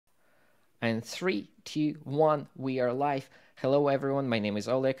And 3, 2, 1, we are live. Hello, everyone. My name is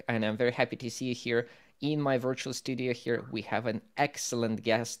Oleg, and I'm very happy to see you here in my virtual studio here. We have an excellent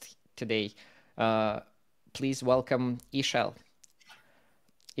guest today. Please welcome Ixchel.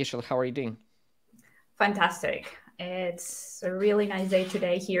 Ixchel, how are you doing? Fantastic. It's a really nice day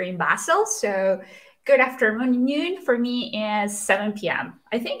today here in Basel. So good afternoon. For me is 7 p.m.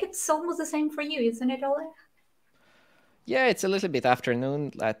 I think it's almost the same for you, isn't it, Ole? Yeah, it's a little bit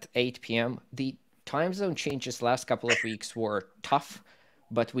afternoon at 8 p.m. The time zone changes last couple of weeks were tough,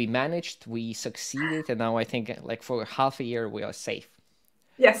 but we managed, we succeeded, and now I think like for half a year we are safe.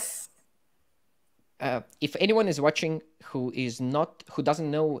 Yes. If anyone is watching who doesn't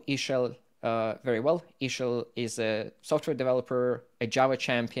know Ixchel very well, Ixchel is a software developer, a Java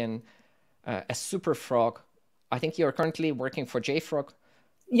champion, a SuperFrog. I think you're currently working for JFrog.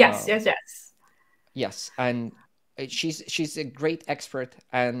 Yes. Yes, and she's a great expert.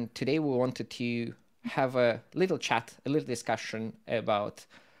 And today we wanted to have a little chat, a little discussion about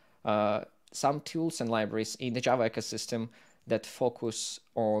some tools and libraries in the Java ecosystem that focus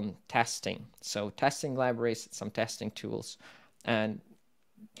on testing. So testing libraries, some testing tools, and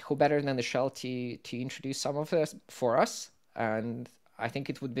who better than Ixchel to introduce some of this for us? And I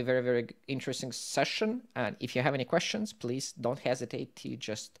think it would be a very, very interesting session. And if you have any questions, please don't hesitate to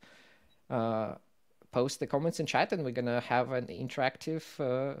just post the comments in chat, and we're gonna have an interactive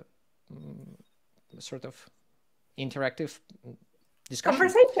sort of interactive discussion.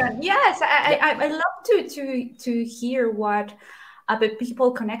 Conversation. Yes, I love to hear what other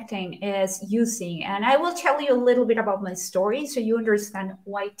people connecting is using, and I will tell you a little bit about my story so you understand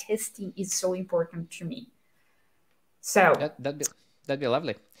why testing is so important to me. So that'd be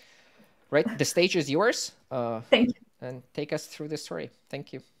lovely. Right, the stage is yours. Thank you. And take us through the story.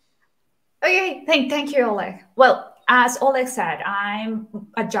 Thank you. Okay, thank you, Oleg. Well, as Oleg said, I'm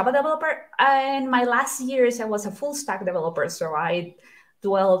a Java developer, and my last years I was a full stack developer, so I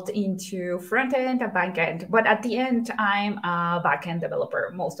dwelled into front end and back end. But at the end, I'm a back end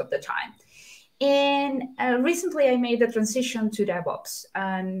developer most of the time. And recently, I made the transition to DevOps,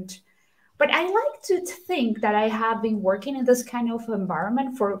 but I like to think that I have been working in this kind of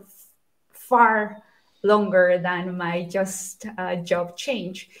environment for far longer than my just job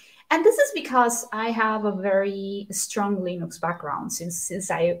change. And this is because I have a very strong Linux background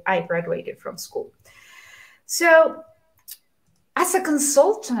since I graduated from school. So as a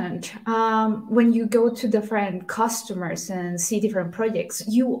consultant, when you go to different customers and see different projects,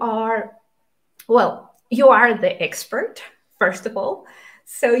 you are the expert, first of all.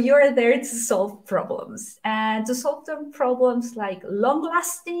 So you're there to solve problems and to solve them problems like long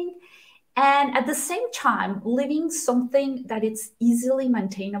lasting and at the same time leaving something that is easily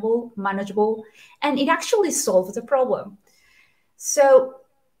maintainable, manageable, and it actually solves the problem. So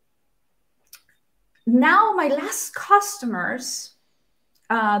now my last customers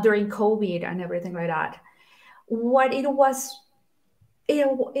during COVID and everything like that, what it was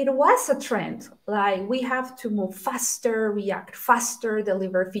a trend. Like we have to move faster, react faster,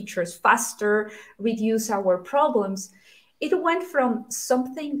 deliver features faster, reduce our problems. It went from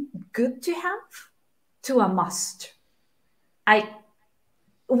something good to have to a must. My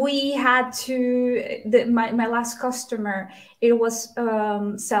last customer, it was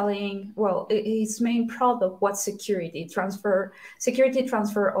selling, his main product was security transfer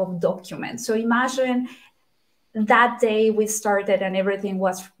of documents. So imagine that day we started and everything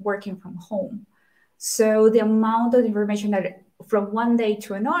was working from home. So the amount of information that from one day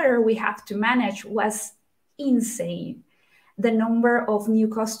to another we have to manage was insane. The number of new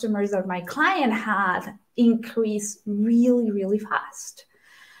customers that my client had increased really, really fast.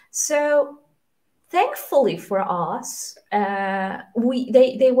 So thankfully for us,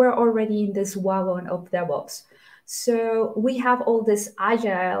 they were already in this wagon of DevOps. So we have all this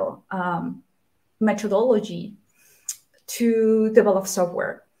agile methodology to develop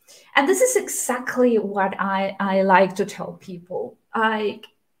software. And this is exactly what I like to tell people.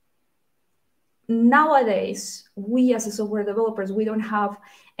 Nowadays, we as software developers, we don't have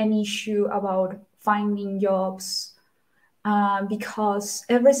an issue about finding jobs because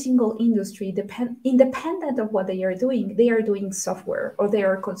every single industry, independent of what they are doing software or they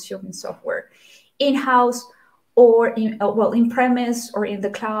are consuming software in-house or in premise or in the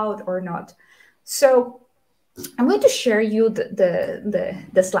cloud or not. So I'm going to share you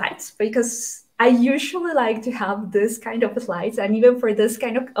the slides because I usually like to have this kind of slides, and even for this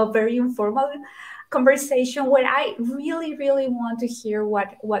kind of a very informal conversation where I really, really want to hear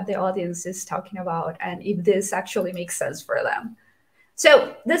what the audience is talking about and if this actually makes sense for them.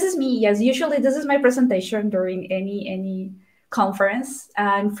 So this is me. Yes, usually this is my presentation during any conference.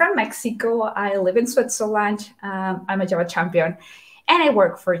 I'm from Mexico. I live in Switzerland. I'm a Java champion, and I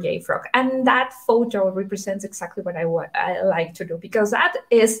work for JFrog. And that photo represents exactly what I like to do, because that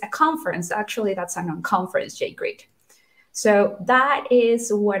is a conference. Actually, that's a non-conference JGrid. So that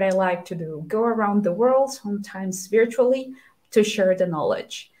is what I like to do, go around the world, sometimes virtually, to share the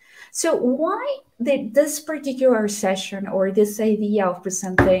knowledge. So why did this particular session or this idea of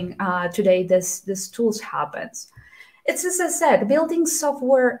presenting today this tools happens? It's, as I said, building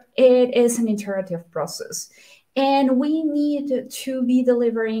software, it is an iterative process. And we need to be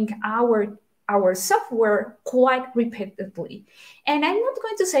delivering our software quite repeatedly. And I'm not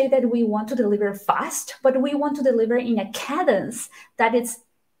going to say that we want to deliver fast, but we want to deliver in a cadence that is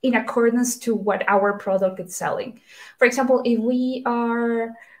in accordance to what our product is selling. For example, if we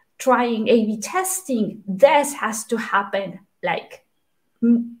are trying A/B testing, this has to happen like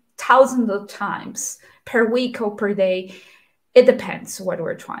thousands of times per week or per day. It depends what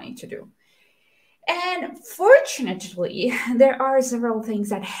we're trying to do. And fortunately, there are several things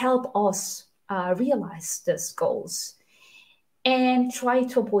that help us realize these goals and try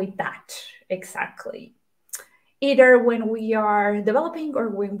to avoid that exactly, either when we are developing or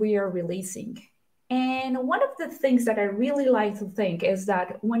when we are releasing. And one of the things that I really like to think is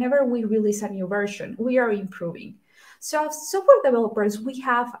that whenever we release a new version, we are improving. So as software developers, we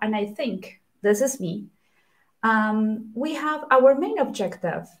have, and I think this is me, we have our main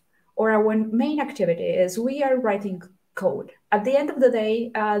objective or our main activity is we are writing code. At the end of the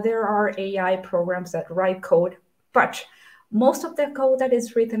day, there are AI programs that write code, but most of the code that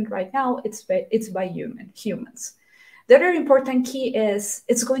is written right now, it's by humans. The other important key is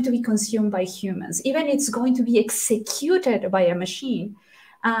it's going to be consumed by humans. Even it's going to be executed by a machine,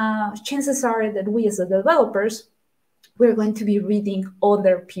 chances are that we as the developers, we're going to be reading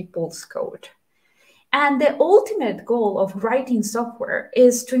other people's code. And the ultimate goal of writing software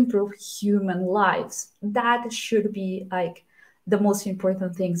is to improve human lives. That should be like the most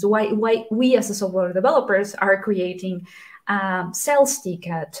important things. Why we as software developers are creating sales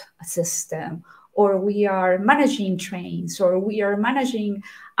ticket system, or we are managing trains, or we are managing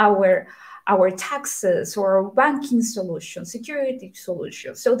our taxes or banking solution, security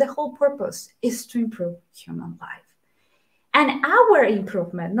solution. So the whole purpose is to improve human life. And our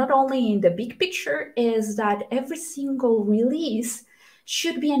improvement, not only in the big picture, is that every single release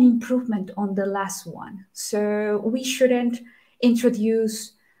should be an improvement on the last one. So we shouldn't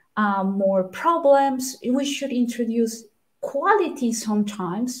introduce more problems. We should introduce quality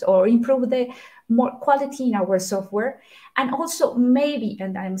sometimes, or improve the more quality in our software. And also maybe,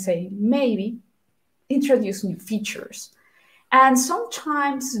 and I'm saying maybe, introduce new features. And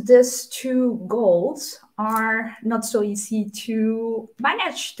sometimes these two goals are not so easy to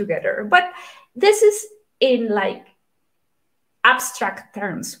manage together. But this is in like abstract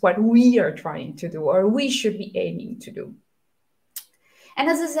terms what we are trying to do, or we should be aiming to do. And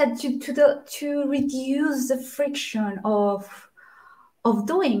as I said, to reduce the friction of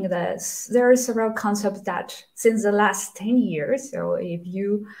doing this, there are several concepts that since the last 10 years, so if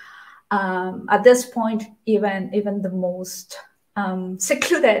you at this point, even the most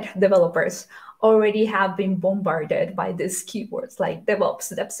secluded developers already have been bombarded by these keywords like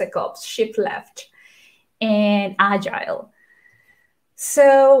DevOps, DevSecOps, shift left, and agile.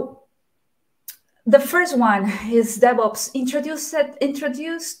 So the first one is DevOps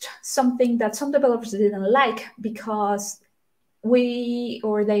introduced something that some developers didn't like, because they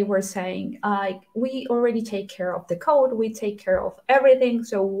were saying, we already take care of the code, we take care of everything,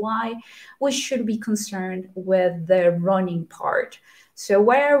 so why we should be concerned with the running part? So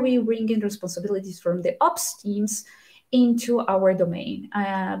why are we bringing responsibilities from the ops teams into our domain?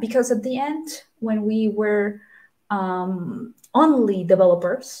 Because at the end, when we were only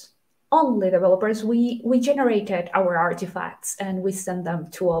developers, we generated our artifacts and we sent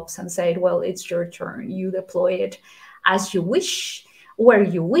them to ops and said, well, it's your turn, you deploy it as you wish, where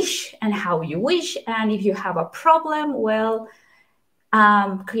you wish, and how you wish. And if you have a problem, well,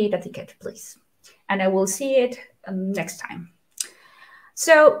 create a ticket, please. And I will see it next time.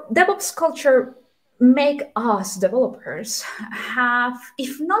 So DevOps culture make us developers have,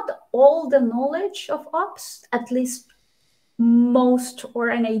 if not all the knowledge of ops, at least most, or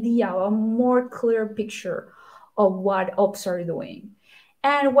an idea, a more clear picture of what ops are doing.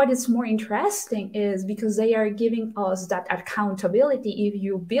 And what is more interesting is because they are giving us that accountability. If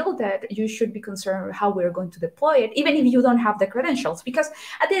you build it, you should be concerned with how we're going to deploy it, even if you don't have the credentials. Because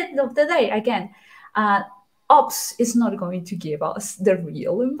at the end of the day, again, ops is not going to give us the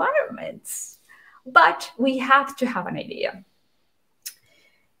real environments. But we have to have an idea.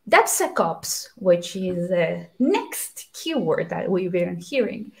 DevSecOps, which is the next keyword that we've been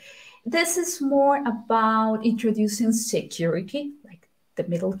hearing. This is more about introducing security, like the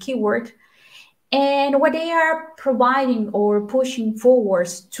middle keyword. And what they are providing or pushing forward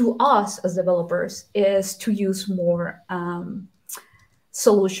to us as developers is to use more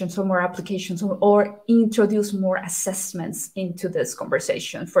solutions or more applications, or introduce more assessments into this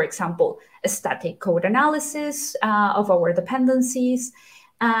conversation. For example, a static code analysis of our dependencies,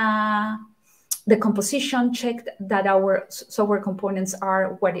 the composition check that our software components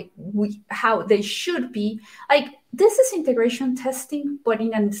are how they should be. Like, this is integration testing, but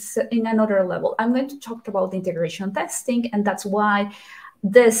in another level. I'm going to talk about integration testing, and that's why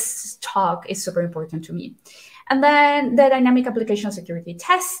this talk is super important to me. And then the dynamic application security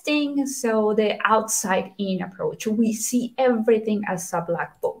testing, so the outside-in approach. We see everything as a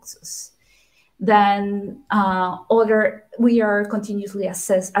black boxes. Then we are continuously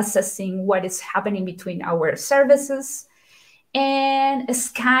assessing what is happening between our services and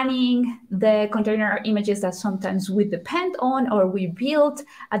scanning the container images that sometimes we depend on or we build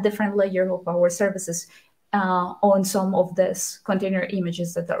a different layer of our services on some of these container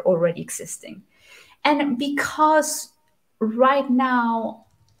images that are already existing. And because right now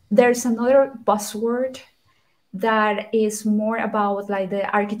there's another buzzword that is more about like the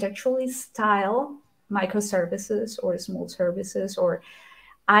architecturally style microservices or small services, or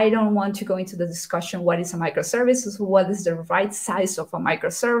I don't want to go into the discussion what is a microservice, what is the right size of a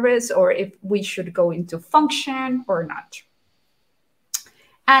microservice, or if we should go into function or not.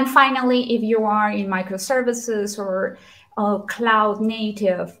 And finally, if you are in microservices or cloud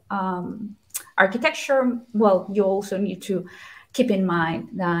native architecture, well, you also need to keep in mind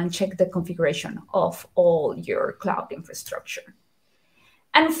and check the configuration of all your cloud infrastructure.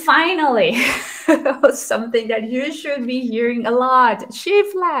 And finally, something that you should be hearing a lot,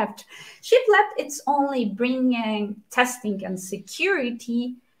 shift left. Shift left, it's only bringing testing and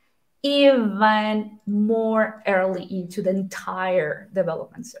security even more early into the entire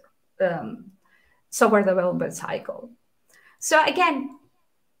development software development cycle. So again,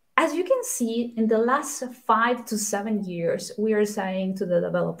 as you can see, in the last 5 to 7 years, we are saying to the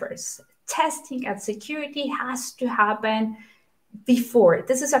developers, testing and security has to happen before.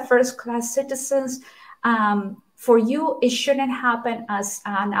 This is a first-class citizens. For you, it shouldn't happen as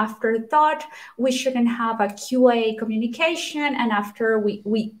an afterthought. We shouldn't have a QA communication, and after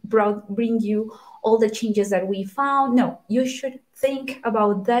we bring you all the changes that we found. No, you should think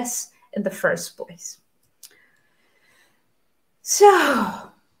about this in the first place.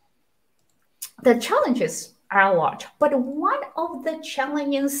 So the challenges are a lot, but one of the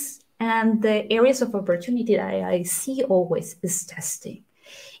challenges and the areas of opportunity that I see always is testing.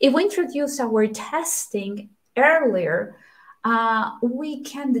 If we introduce our testing earlier, we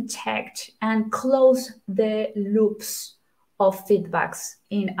can detect and close the loops of feedbacks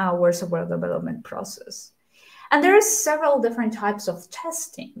in our software development process. And there are several different types of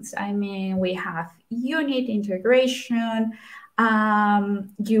testings. I mean, we have unit integration,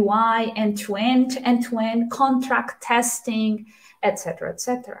 UI, end-to-end contract testing, etc.,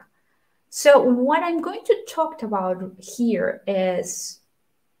 etc. So what I'm going to talk about here is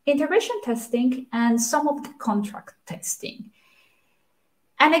integration testing and some of the contract testing.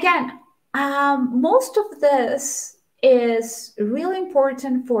 And again, most of this is really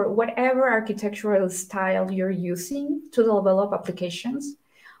important for whatever architectural style you're using to develop applications.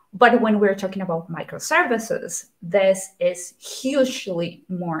 But when we're talking about microservices, this is hugely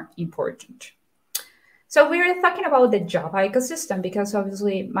more important. So we're talking about the Java ecosystem, because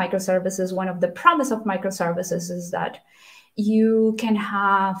obviously microservices, one of the promise of microservices is that you can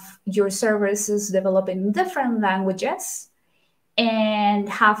have your services develop in different languages and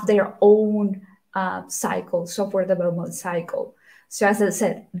have their own cycle, software development cycle. So as I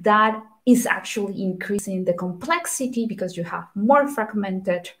said, that is actually increasing the complexity because you have more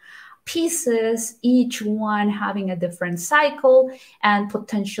fragmented pieces, each one having a different cycle and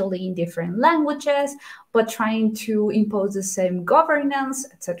potentially in different languages, but trying to impose the same governance,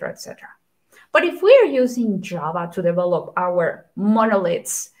 etc., etc. But if we are using Java to develop our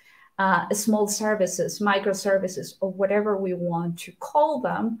monoliths, small services, microservices, or whatever we want to call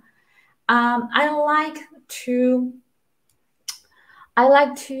them, I like to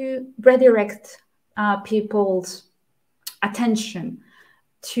redirect people's attention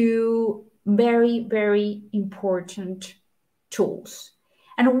to very, very important tools.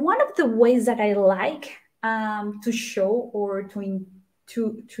 And one of the ways that I like to show or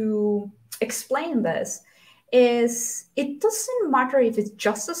to explain this is it doesn't matter if it's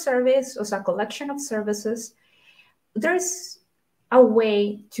just a service or a collection of services. There's a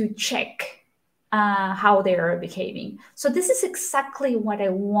way to check how they are behaving. So this is exactly what I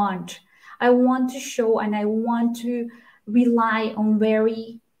want. I want to show and I want to rely on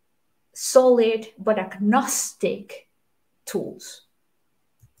very solid but agnostic tools.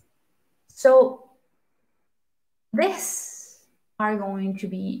 So this are going to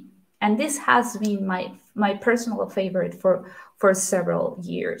be, and this has been my personal favorite for several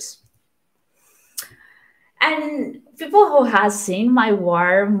years. And people who has seen my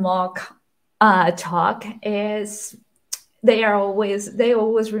WarMock talk is they always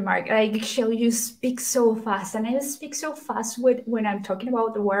remark, like, Ixchel, you speak so fast. And I speak so fast when I'm talking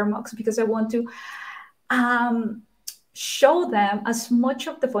about the WarMocks because I want to show them as much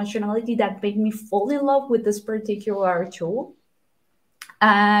of the functionality that made me fall in love with this particular tool.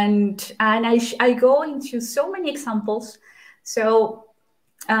 And I go into so many examples. So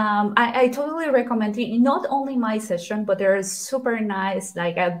I totally recommend it. Not only my session, but there are super nice,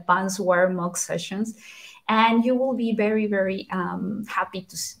 like, advanced WarMock sessions, and you will be very, very happy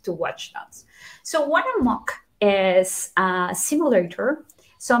to watch that. So WarMock is a simulator.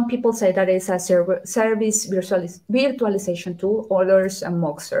 Some people say that it's a service virtualization tool, others are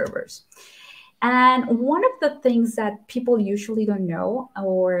mock servers. And one of the things that people usually don't know,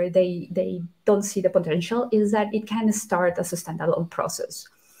 or they don't see the potential, is that it can start as a standalone process.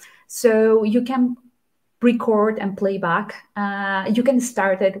 So you can record and play back. You can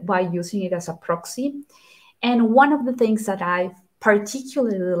start it by using it as a proxy. And one of the things that I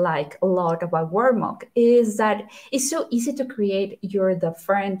particularly like a lot about WarMock is that it's so easy to create your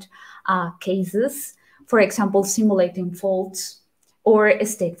different cases, for example, simulating faults or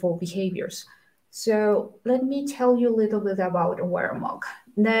stateful behaviors. So let me tell you a little bit about WarMock.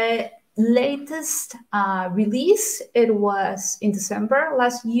 The latest release, it was in December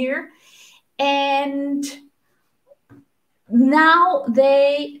last year, and now in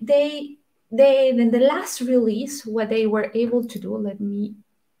the last release, what they were able to do,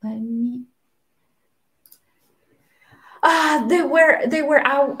 they were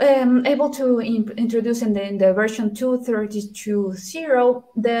able to introduce in the version 2.32.0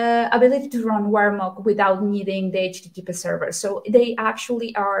 the ability to run WarMock without needing the HTTP server. So they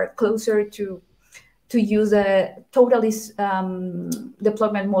actually are closer to use a totally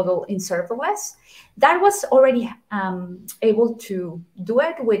deployment model in serverless. That was already able to do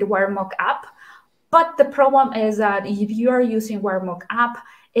it with WarMock app. But the problem is that if you are using WarMock app,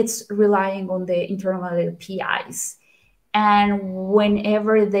 it's relying on the internal APIs. And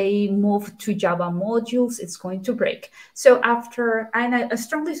whenever they move to Java modules, it's going to break. So and I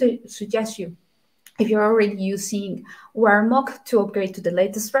strongly suggest you, if you're already using WarMock, to upgrade to the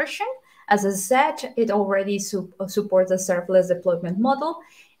latest version. As I said, it already supports a serverless deployment model.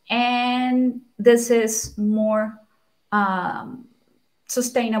 And this is more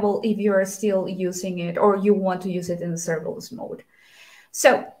sustainable if you're still using it or you want to use it in the serverless mode.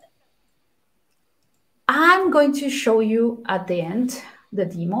 So I'm going to show you at the end the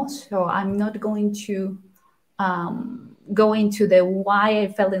demos. So I'm not going to go into the why I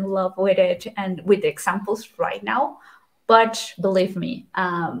fell in love with it and with examples right now. But believe me,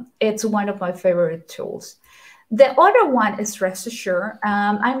 it's one of my favorite tools. The other one is Rest Assure.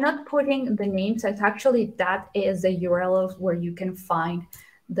 I'm not putting the names. It's actually, that is the URL where you can find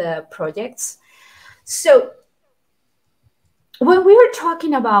the projects. So when we were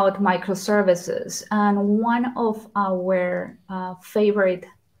talking about microservices, and one of our favorite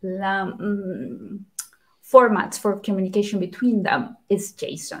formats for communication between them is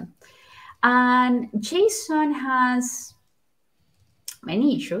JSON. And JSON has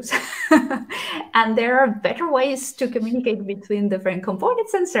many issues, and there are better ways to communicate between different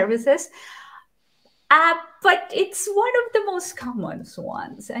components and services. But it's one of the most common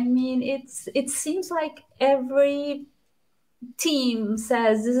ones. I mean, it seems like every team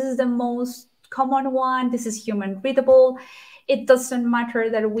says this is the most common one. This is human readable. It doesn't matter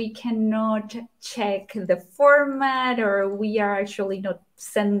that we cannot check the format, or we are actually not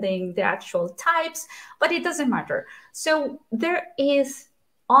sending the actual types, but it doesn't matter. So there is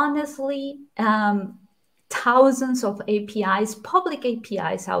honestly thousands of APIs, public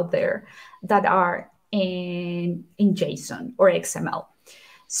APIs out there that are in JSON or XML.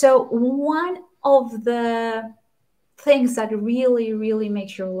 So one of the things that really, really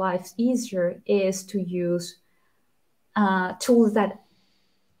makes your life easier is to use tools that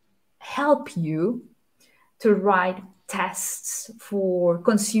help you to write tests for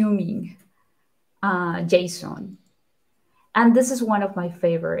consuming JSON. And this is one of my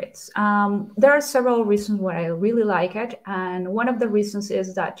favorites. There are several reasons why I really like it. And one of the reasons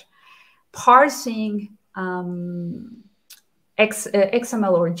is that parsing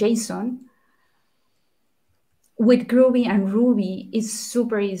XML or JSON, with Groovy and Ruby is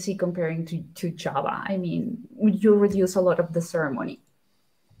super easy comparing to Java. I mean, you reduce a lot of the ceremony.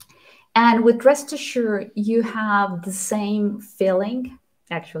 And with Rest Assured, you have the same feeling.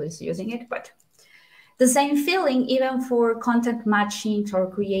 Actually, it's using it, but the same feeling even for content matching or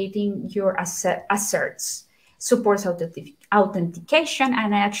creating your asserts. Supports authentication,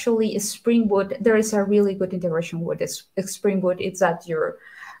 and actually Spring Boot, there is a really good integration with this Spring Boot. It's at your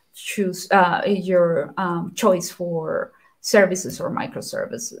choice for services or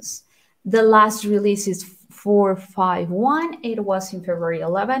microservices. The last release is 4.5.1. It was in February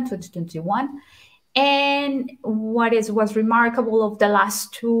 11, 2021. And what was remarkable of the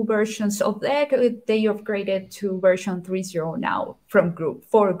last two versions of that, they upgraded to version 3.0 now for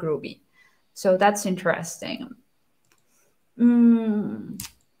Groovy. So that's interesting.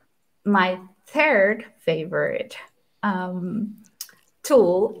 My third favorite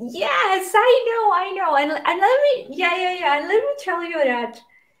tool. Yes, I know. And let me, and let me tell you that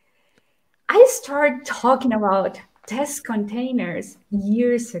I started talking about test containers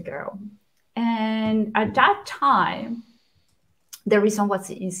years ago. And at that time, the reason was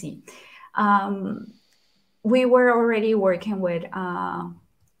easy. We were already working with a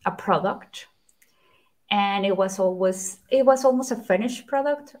product, and it was almost a finished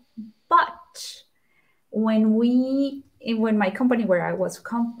product. But when my company where I was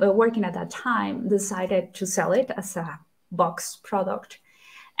working at that time decided to sell it as a box product,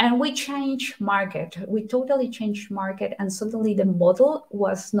 and we changed market, we totally changed market, and suddenly the model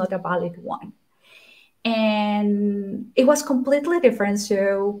was not a valid one. And it was completely different.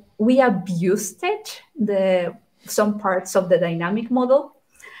 So we abused it, some parts of the dynamic model.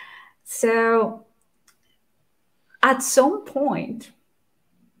 So at some point,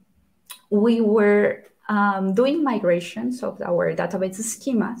 we were doing migrations of our database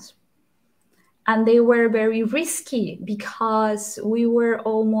schemas, and they were very risky because we were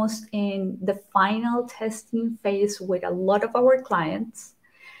almost in the final testing phase with a lot of our clients.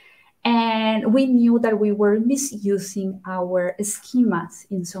 And we knew that we were misusing our schemas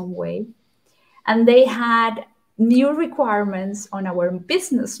in some way. And they had new requirements on our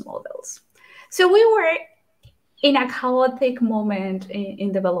business models. So we were in a chaotic moment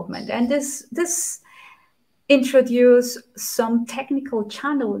in development. And this introduced some technical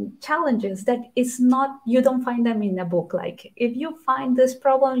challenges that you don't find them in a book. Like, if you find this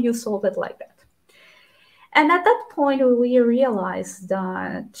problem, you solve it like that. And at that point, we realized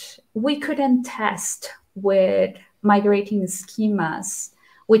that we couldn't test with migrating schemas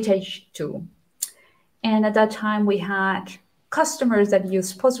with H2. And at that time, we had customers that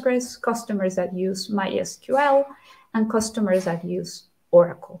use Postgres, customers that use MySQL, and customers that use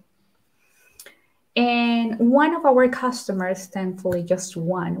Oracle. And one of our customers, thankfully just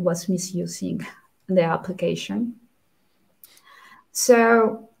one, was misusing the application.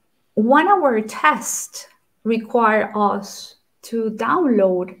 So one of our tests required us to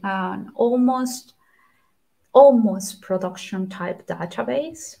download an almost production type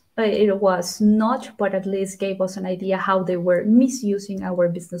database. It was not, but at least gave us an idea how they were misusing our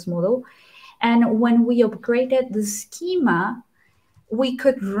business model. And when we upgraded the schema, we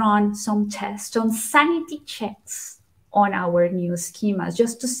could run some tests, some sanity checks on our new schemas,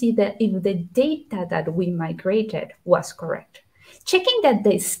 just to see that if the data that we migrated was correct. Checking that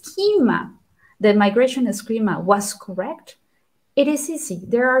the migration schema was correct, it is easy.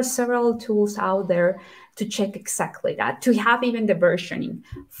 There are several tools out there to check exactly that, to have even the versioning.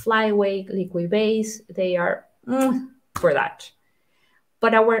 Flyway, Liquibase, they are for that.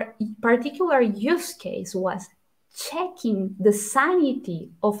 But our particular use case was checking the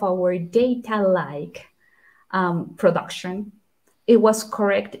sanity of our data-like production. It was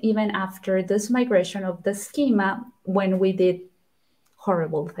correct even after this migration of the schema, when we did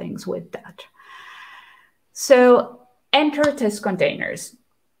horrible things with that. So enter test containers.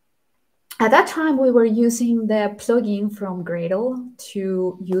 At that time, we were using the plugin from Gradle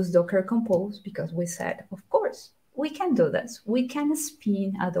to use Docker Compose, because we said, of course, we can do this. We can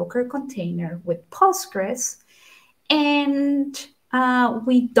spin a Docker container with Postgres, and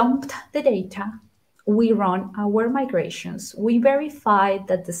we dumped the data. We run our migrations. We verified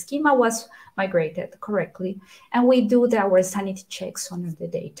that the schema was migrated correctly, and we do our sanity checks on the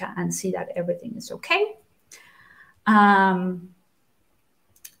data and see that everything is okay.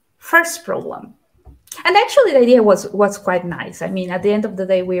 First problem. And actually, the idea was quite nice. I mean, at the end of the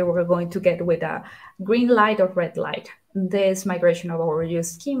day, we were going to get with a green light or red light. This migration of our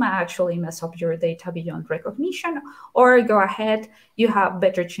used schema actually mess up your data beyond recognition, or go ahead, you have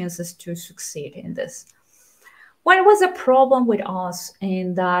better chances to succeed in this. what was a problem with us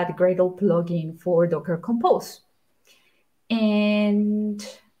in that Gradle plugin for Docker Compose? And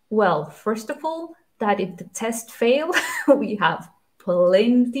well, first of all, that if the test fail, we have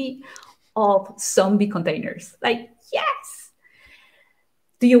plenty of zombie containers. Like, yes.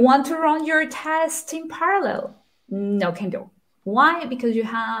 Do you want to run your test in parallel? No, can do. Why? Because you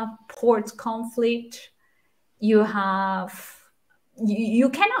have port conflict. You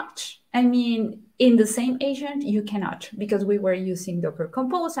cannot. I mean, in the same agent, you cannot, because we were using Docker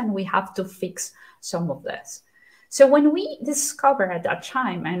Compose and we have to fix some of this. So when we discovered at that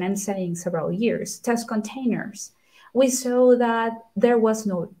time, and I'm saying several years, test containers, we saw that there was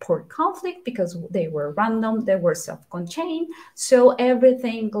no port conflict because they were random, they were self-contained. So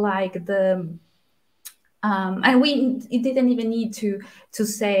everything like and it didn't even need to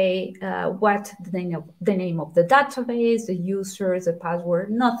say what the name of the database, the users, the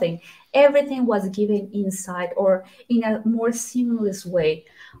password, nothing. Everything was given inside or in a more seamless way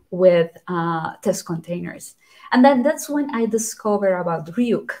with test containers. And then that's when I discovered about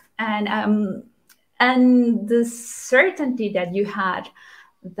Ryuk and the certainty that you had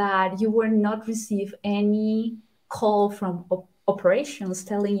that you will not receive any call from operations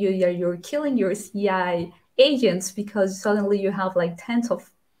telling you that you're killing your CI agents because suddenly you have like tens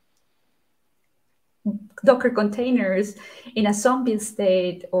of Docker containers in a zombie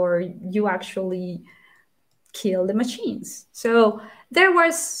state, or you actually kill the machines. So there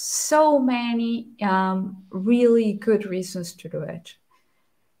were so many really good reasons to do it.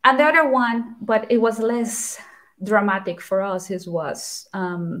 And the other one, but it was less dramatic for us, was,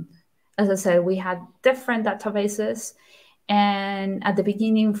 as I said, we had different databases. And at the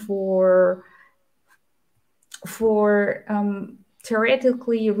beginning for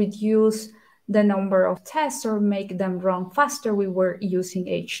theoretically reduce the number of tests or make them run faster, we were using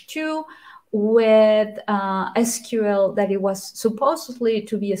H2 with SQL that it was supposedly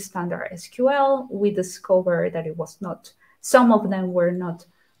to be a standard SQL. We discovered that it was not. Some of them were not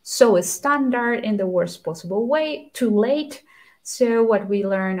so standard in the worst possible way, too late. So what we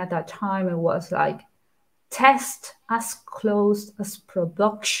learned at that time, it was like test as close as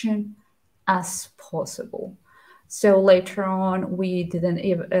production as possible. So later on, we didn't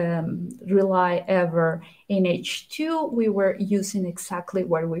rely ever in H2. We were using exactly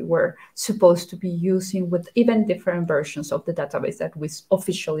what we were supposed to be using with even different versions of the database that we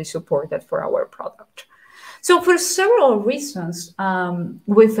officially supported for our product. So for several reasons,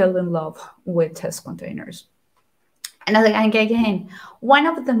 we fell in love with test containers. And again, one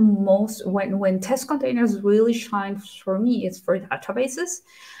of the most, when test containers really shine for me, is for databases.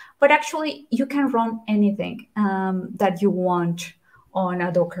 But actually, you can run anything that you want on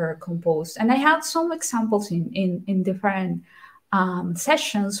a Docker Compose. And I have some examples in different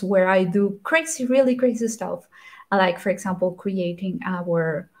sessions where I do really crazy stuff. Like, for example, creating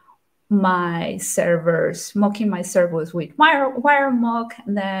my servers, mocking my servers with WireMock,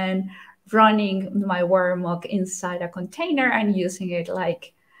 and then running my WireMock inside a container and using it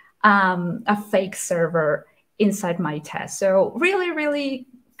like a fake server inside my test. So really, really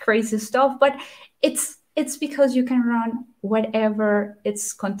crazy stuff, but it's because you can run whatever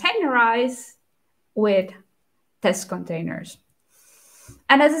it's containerized with test containers.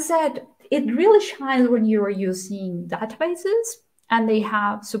 And as I said, it really shines when you are using databases and they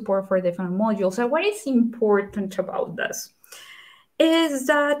have support for different modules. And what is important about this is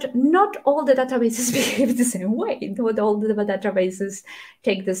that not all the databases behave the same way. Not all the databases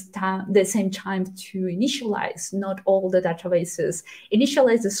take the same time to initialize. Not all the databases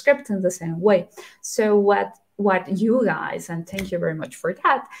initialize the script in the same way. So what you guys, and thank you very much for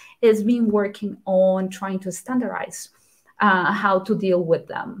that, is been working on trying to standardize how to deal with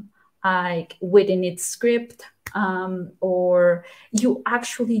them, like within its script, or you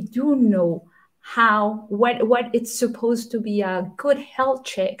actually do know what it's supposed to be a good health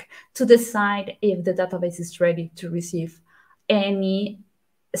check to decide if the database is ready to receive any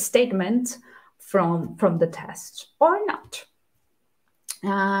statement from the test or not.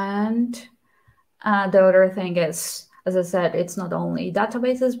 And the other thing is, as I said, it's not only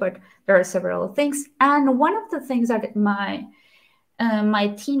databases, but there are several things. And one of the things that my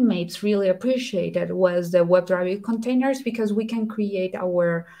teammates really appreciated was the WebDriver containers, because we can create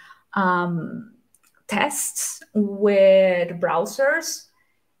our tests with browsers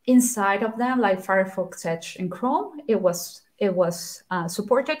inside of them, like Firefox, Edge, and Chrome. It was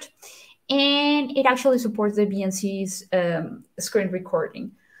supported, and it actually supports the BNC's screen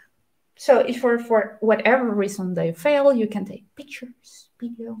recording. So if for whatever reason they fail, you can take pictures,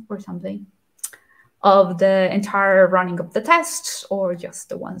 video, or something. of the entire running of the tests or just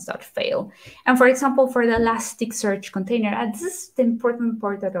the ones that fail. And for example, for the Elasticsearch container, and this is the important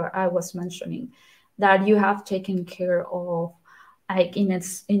part that I was mentioning, that you have taken care of, like in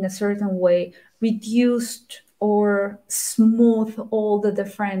a certain way, reduced or smooth all the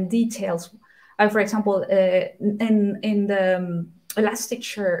different details. For example, in the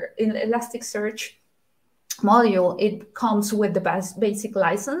Elasticsearch module, it comes with the basic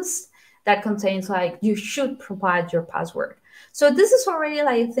license that contains like you should provide your password. So this is already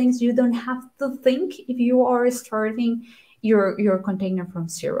like things you don't have to think if you are starting your container from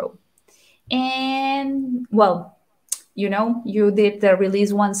zero. And well, you know, you did the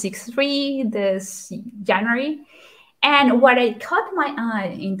release 163 this January. And what I caught my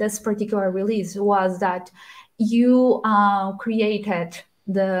eye in this particular release was that you created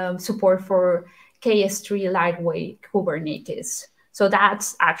the support for KS3 lightweight Kubernetes. So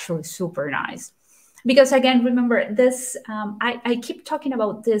that's actually super nice. Because again, remember this, I keep talking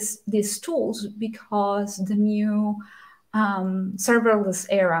about these tools because the new serverless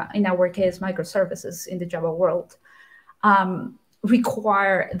era, in our case, microservices in the Java world,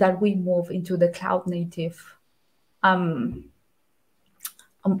 require that we move into the cloud native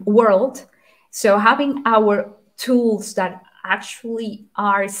world. So having our tools that actually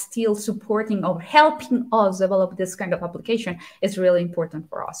are still supporting or helping us develop this kind of application is really important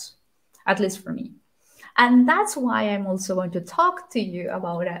for us, at least for me. And that's why I'm also going to talk to you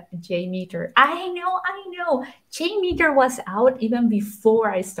about a JMeter. I know, JMeter was out even before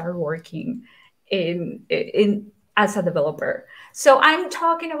I started working in as a developer. So I'm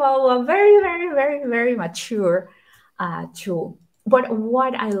talking about a very, very, very, very mature tool. But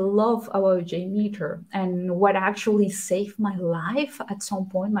what I love about JMeter and what actually saved my life at some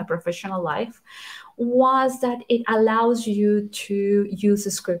point, my professional life, was that it allows you to use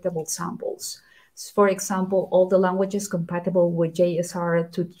scriptable samples. For example, all the languages compatible with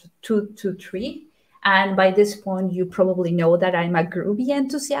JSR 223. And by this point, you probably know that I'm a Groovy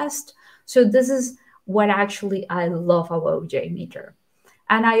enthusiast. So this is what actually I love about JMeter.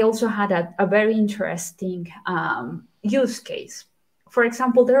 And I also had a very interesting use case. For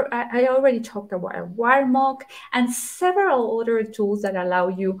example, I already talked about WireMock and several other tools that allow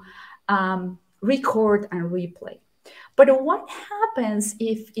you record and replay. But what happens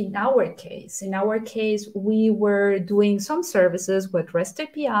if in our case, we were doing some services with REST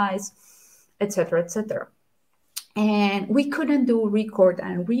APIs, etc., etc., and we couldn't do record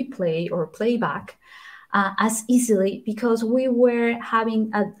and replay or playback as easily because we were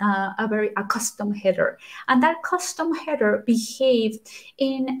having a custom header, and that custom header behaved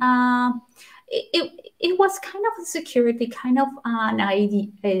in it was kind of a security, kind of an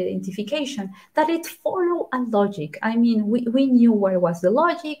ID identification that it followed a logic. I mean, we knew what was the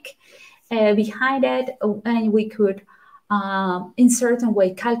logic behind it, and we could in certain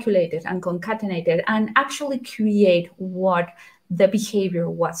way calculate it and concatenate it and actually create what the behavior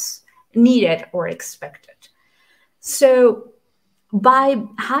was needed or expected. So by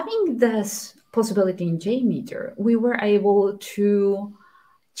having this possibility in JMeter, we were able to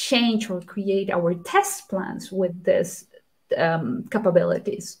change or create our test plans with this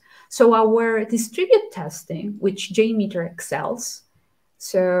capabilities. So our distributed testing, which JMeter excels,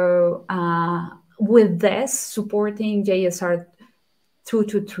 so with this supporting JSR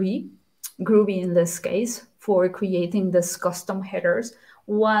 223, Groovy in this case, for creating this custom headers,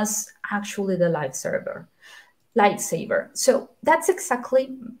 was actually the lifesaver. So that's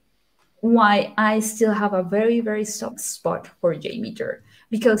exactly why I still have a very, very soft spot for JMeter,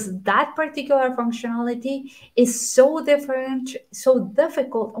 because that particular functionality is so different, so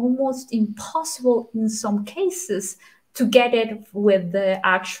difficult, almost impossible in some cases to get it with the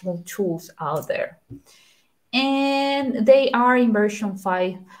actual tools out there. And they are in version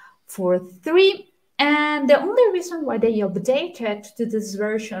 5.4.3. And the only reason why they updated to this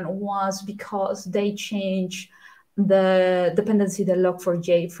version was because they changed the dependency, the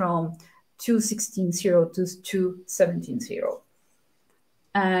log4j, from 2.16.0 to 2.17.0.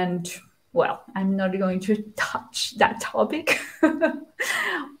 And well, I'm not going to touch that topic, the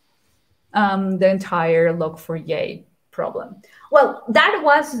entire log4j problem. Well, that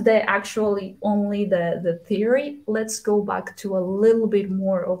was actually only the theory. Let's go back to a little bit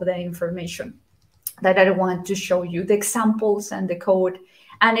more of the information that I want to show you, the examples and the code,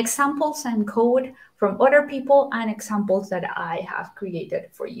 and examples and code from other people and examples that I have created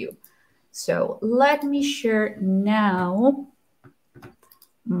for you. So let me share now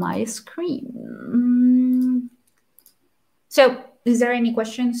my screen. So is there any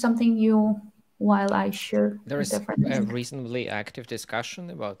question, something you while I share There the is different a things. reasonably active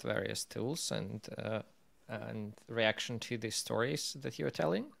discussion about various tools and reaction to the stories that you're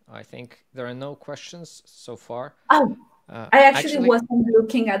telling. I think there are no questions so far. Oh, I actually Actually, wasn't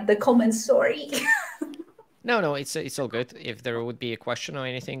looking at the comments, sorry. no, it's all good. If there would be a question or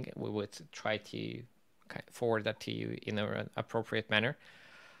anything, we would try to forward that to you in an appropriate manner.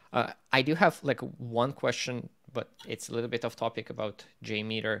 I do have like one question, but it's a little bit off topic about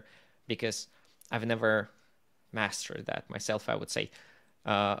JMeter because I've never mastered that myself, I would say.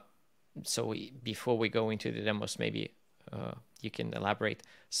 So before we go into the demos, maybe you can elaborate.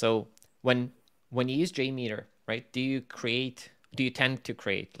 So when you use JMeter, right, do you tend to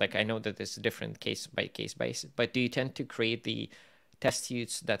create, like I know that it's a different case by case basis, but do you tend to create the test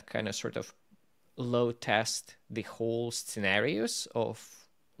suites that kind of sort of load test the whole scenarios of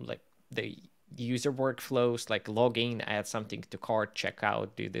like the user workflows, like log in, add something to cart, check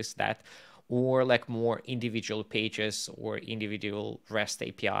out, do this, that, or like more individual pages or individual REST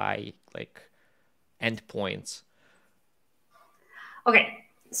API like endpoints? Okay,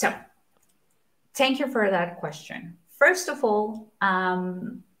 so thank you for that question. First of all,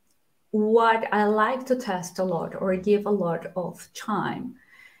 what I like to test a lot or give a lot of time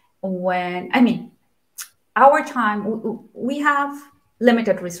our time, we have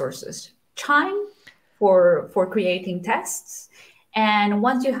limited resources, time for creating tests. And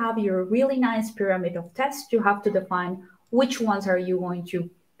once you have your really nice pyramid of tests, you have to define which ones are you going to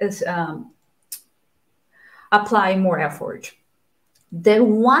apply more effort. The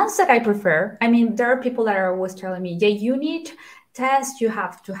ones that I prefer, there are people that are always telling me, JUnit test, you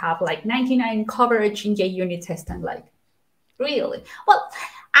have to have like 99 coverage in JUnit test. I'm like, really? Well,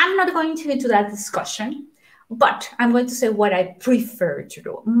 I'm not going to into that discussion, but I'm going to say what I prefer to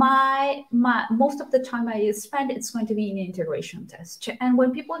do. My most of the time I spend, it's going to be in integration test. And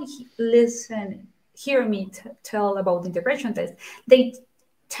when people hear me tell about integration test, they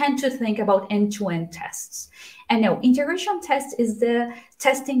tend to think about end-to-end tests. And no, integration test is the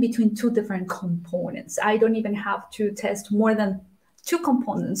testing between two different components. I don't even have to test more than two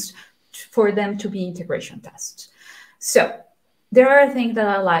components for them to be integration tests. So there are things that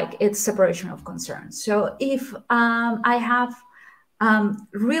I like. It's separation of concerns. So if I have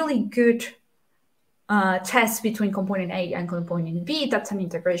really good tests between component A and component B, that's an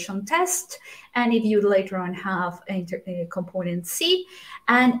integration test. And if you later on have a component C,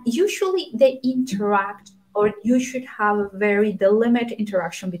 and usually they interact, or you should have a very delimited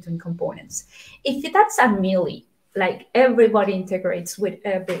interaction between components. If that's a melee, like everybody integrates with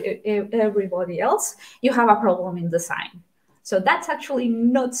everybody else, you have a problem in design. So that's actually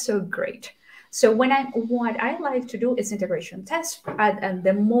not so great. So what I like to do is integration tests, and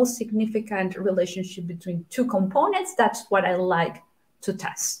the most significant relationship between two components, that's what I like to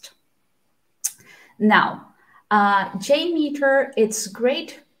test. Now, JMeter, it's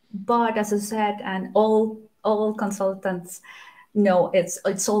great, but as I said, and all consultants know,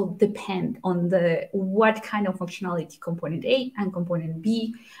 it's all depend on what kind of functionality component A and component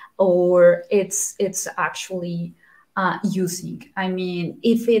B, or it's actually using.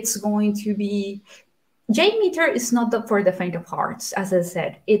 If it's going to be, JMeter is not for the faint of hearts. As I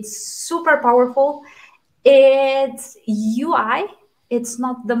said, it's super powerful. Its UI, it's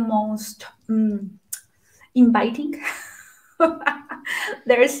not the most inviting.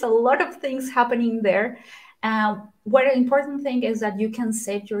 There's a lot of things happening there. What an important thing is that you can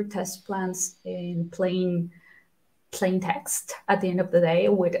save your test plans in plain text at the end of the day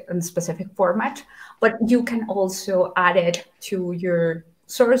with a specific format, but you can also add it to your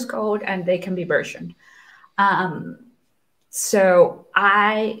source code and they can be versioned. So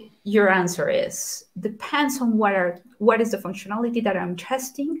your answer is, depends on what is the functionality that I'm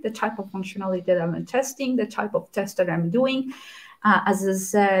testing, the type of functionality that I'm testing, the type of test that I'm doing. As I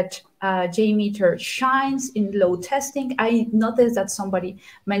said, JMeter shines in load testing. I noticed that somebody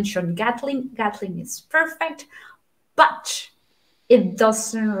mentioned Gatling. Gatling is perfect, but it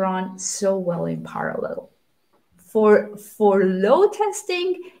doesn't run so well in parallel. For load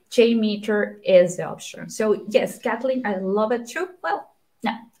testing, JMeter is the option. So yes, Gatling, I love it too. Well,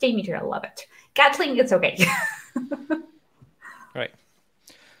 no, JMeter, I love it. Gatling, it's okay. Right.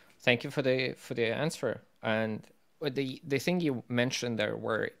 Thank you for the answer. And the thing you mentioned there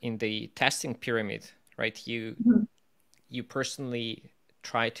were in the testing pyramid, right? You personally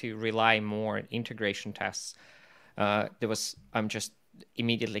try to rely more on integration tests. Just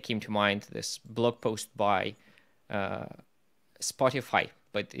immediately came to mind this blog post by Spotify,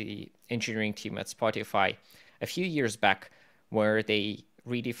 by the engineering team at Spotify a few years back, where they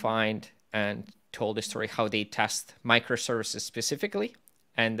redefined and told the story how they test microservices specifically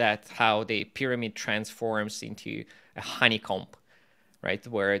and that's how the pyramid transforms into a honeycomb, right?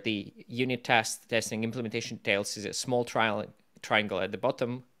 Where the unit testing implementation details is a small triangle at the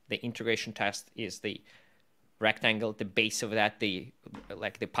bottom. The integration test is the rectangle, the base of that, the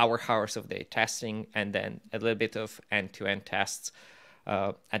powerhouse of the testing, and then a little bit of end-to-end tests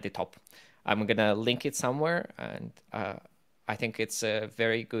at the top. I'm gonna link it somewhere, and I think it's a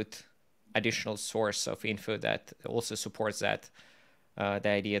very good additional source of info that also supports that the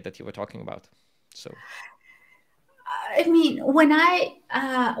idea that you were talking about. So I mean, when I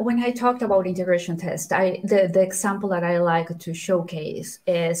talked about integration test, the example that I like to showcase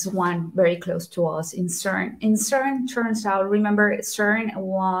is one very close to us in CERN. In CERN, turns out, remember, CERN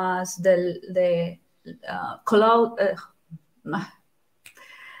was the cloud,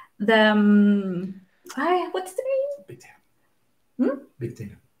 what's the name? Big data. Big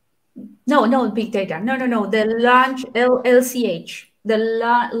data. No, big data. No. The Large LCH, the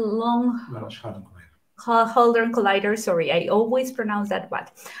Long Hadron Collider. Sorry, I always pronounce that bad.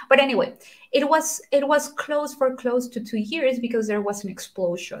 But anyway, it was closed for close to 2 years because there was an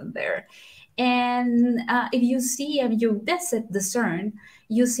explosion there. And if you see and you visit the CERN,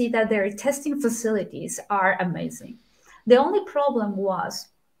 you see that their testing facilities are amazing. The only problem was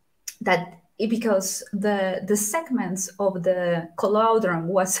that because the segments of the cauldron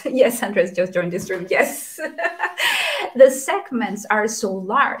was, yes, Andres just joined this room, yes. The segments are so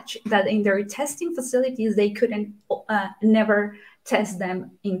large that in their testing facilities, they couldn't never test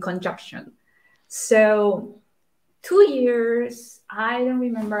them in conjunction. So 2 years, I don't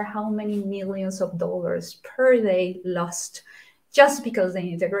remember how many millions of dollars per day lost just because the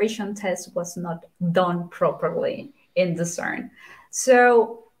integration test was not done properly in the CERN.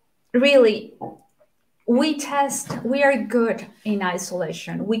 So really, we are good in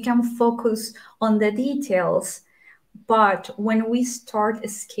isolation. We can focus on the details, but when we start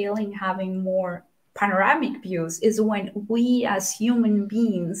scaling, having more panoramic views is when we as human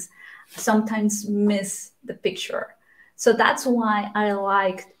beings sometimes miss the picture. So that's why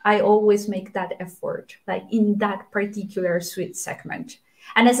I always make that effort, like in that particular suite segment.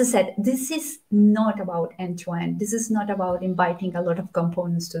 And as I said, this is not about end-to-end. This is not about inviting a lot of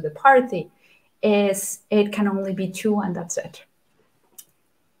components to the party. It can only be 2 and that's it.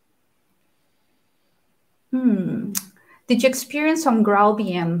 Did you experience some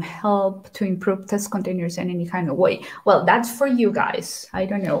GraalVM help to improve test containers in any kind of way? Well, that's for you guys. I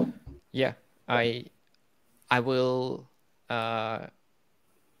don't know. Yeah, I will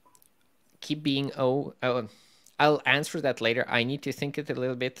keep being I'll answer that later. I need to think it a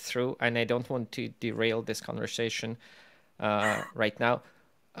little bit through, and I don't want to derail this conversation right now.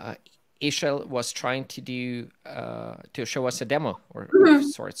 Ixchel was trying to do to show us a demo or of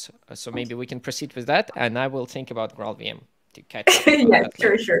sorts, so maybe we can proceed with that, and I will think about GraalVM to catch up. Yeah,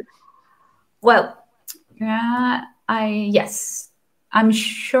 sure. Well, I'm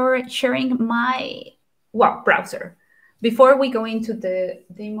sharing my browser. Before we go into the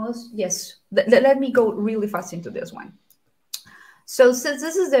demos, let me go really fast into this one. So since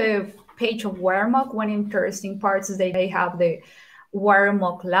this is the page of WireMock, one interesting part is they have the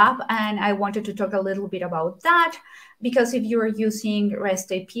WireMock lab, and I wanted to talk a little bit about that because if you're using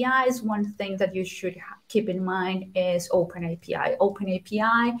REST APIs, one thing that you should keep in mind is OpenAPI.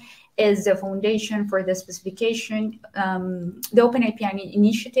 OpenAPI is the foundation for the specification. The OpenAPI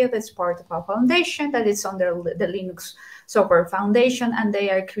initiative is part of a foundation that is under the Linux Software Foundation, and they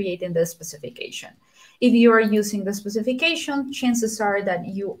are creating the specification. If you are using the specification, chances are that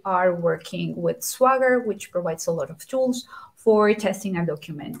you are working with Swagger, which provides a lot of tools for testing and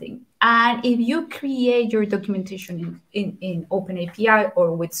documenting. And if you create your documentation in OpenAPI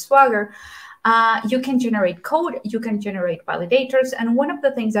or with Swagger, you can generate code, you can generate validators. And one of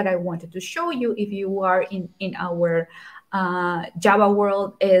the things that I wanted to show you, if you are in our Java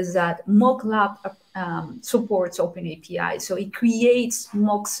world, is that MockLab supports OpenAPI. So it creates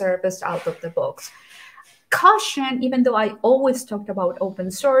mock service out of the box. Caution, even though I always talked about open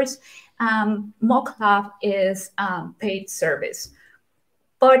source, MockLab is paid service,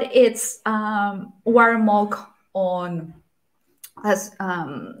 but it's WireMock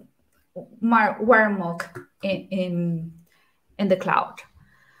WireMock in the cloud.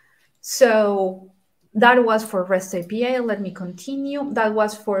 So that was for REST API. Let me continue. That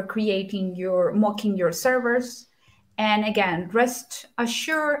was for mocking your servers. And again, Rest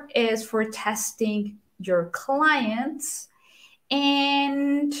Assure is for testing your clients.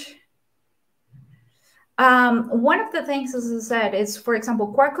 And one of the things, as I said, is, for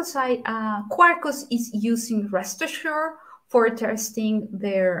example, Quarkus is using Rest Assure for testing in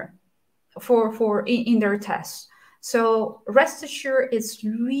their tests. So rest assured, it's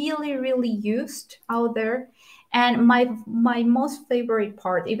really, really used out there. And my most favorite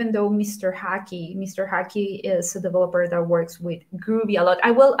part, even though Mr. Hacky is a developer that works with Groovy a lot.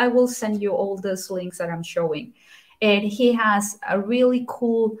 I will send you all those links that I'm showing, and he has a really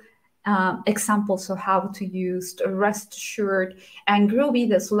cool examples of how to use rest assured and Groovy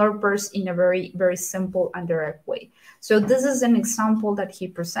the slurpers in a very, very simple and direct way. So this is an example that he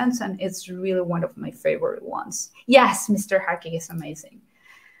presents, and it's really one of my favorite ones. Yes, Mr. Hacky is amazing.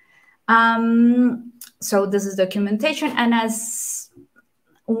 So this is documentation, and as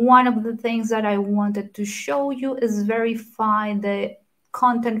one of the things that I wanted to show you is verify the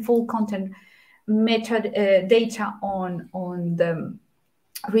content, full content method data on the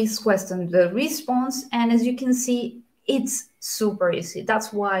request and the response. And as you can see, it's super easy.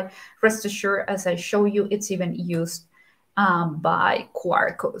 That's why rest assured, as I show you, it's even used by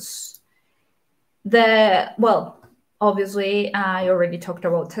Quarkus. Obviously, I already talked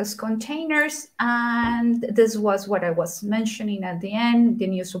about test containers, and this was what I was mentioning at the end, the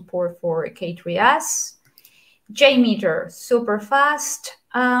new support for K3S. JMeter, super fast.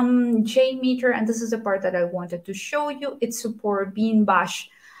 JMeter, and this is the part that I wanted to show you, it supports Bean Bash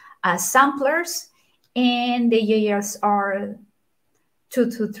samplers, and the ASR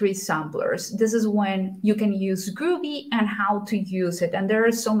 223 samplers. This is when you can use Groovy and how to use it. And there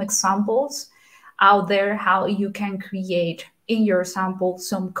are some examples out there how you can create in your sample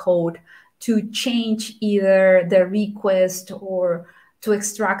some code to change either the request or to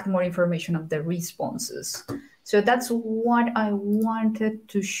extract more information of the responses. So that's what I wanted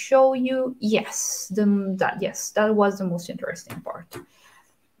to show you. Yes, that was the most interesting part.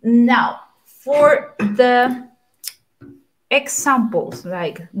 Now, for the examples,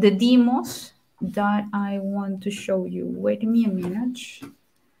 like the demos that I want to show you, wait me a minute,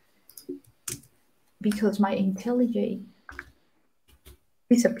 because my IntelliJ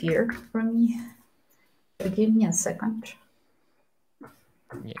disappeared from me. So give me a second.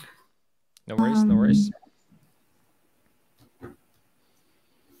 Yeah, no worries, no worries.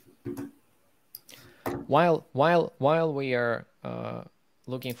 While we are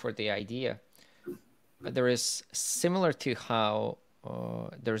looking for the idea, there is similar to how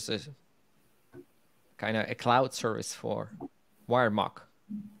there's a kind of a cloud service for WireMock.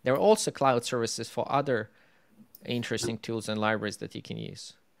 There are also cloud services for other interesting tools and libraries that you can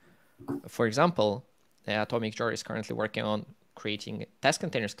use. For example, Atomic Jar is currently working on creating Test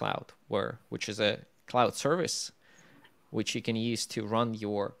Containers Cloud, which is a cloud service which you can use to run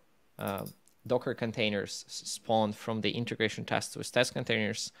your Docker containers spawned from the integration tests with test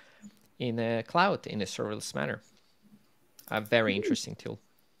containers in a cloud in a serverless manner. A very interesting tool.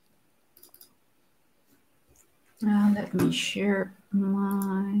 Let me share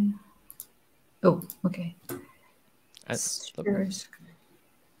my... Oh, okay. Sure.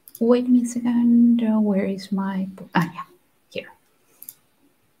 Wait me a second. Where is my... yeah, here.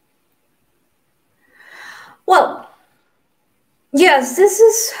 Well, yes, this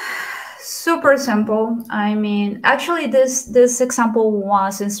is super simple. I mean, actually, this example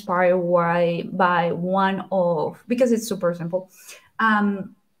was inspired by one of, because it's super simple,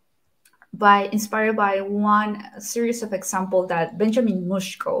 inspired by one series of example that Benjamin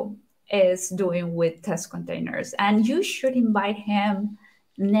Mushko is doing with test containers, and you should invite him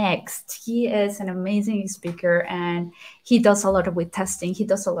next. He is an amazing speaker, and he does a lot with testing. He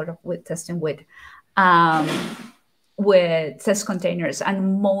does a lot with testing with test containers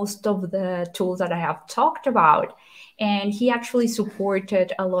and most of the tools that I have talked about. And he actually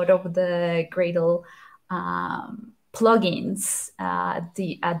supported a lot of the Gradle plugins at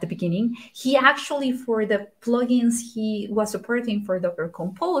the beginning. He actually, for the plugins he was supporting for Docker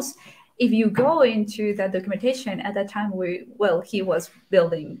Compose, if you go into that documentation at that time, he was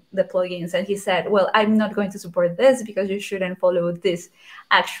building the plugins, and he said, well, I'm not going to support this because you shouldn't follow this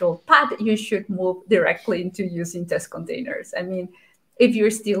actual path. You should move directly into using test containers. I mean, if you're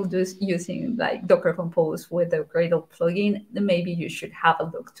still just using like Docker Compose with the Gradle plugin, then maybe you should have a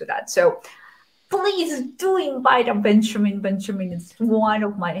look to that. So please do invite a Benjamin. Benjamin is one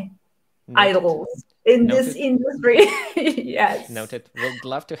of my idols in this industry. Yes. Noted. We'd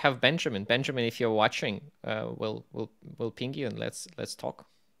love to have Benjamin. Benjamin, if you're watching, we'll ping you and let's talk.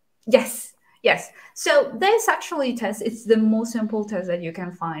 Yes. So this actually test, it's the most simple test that you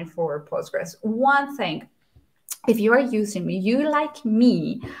can find for Postgres. One thing, if you are using me, you like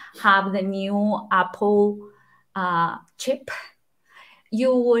me have the new Apple chip,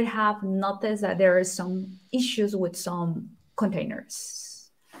 you would have noticed that there are some issues with some containers.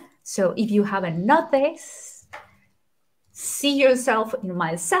 So if you haven't noticed, see yourself in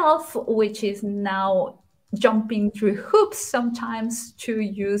myself, which is now jumping through hoops sometimes to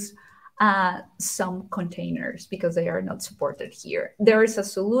use some containers because they are not supported here. There is a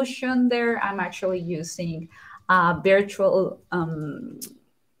solution there. I'm actually using a virtual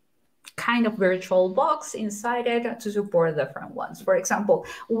kind of virtual box inside it to support different ones. For example,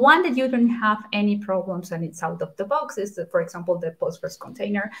 one that you don't have any problems and it's out of the box is, for example, the Postgres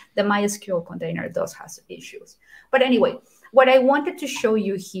container. The MySQL container does have issues. But anyway, what I wanted to show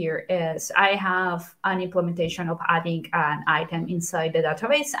you here is I have an implementation of adding an item inside the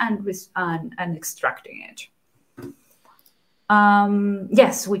database and extracting it.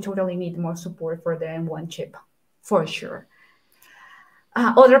 Yes, we totally need more support for the M1 chip, for sure.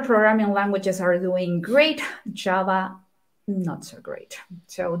 Other programming languages are doing great. Java, not so great.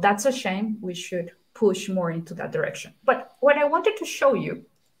 So that's a shame. We should push more into that direction. But what I wanted to show you,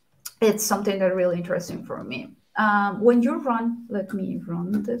 it's something that's really interesting for me. When you run, let me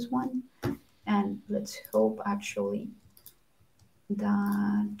run this one. And let's hope actually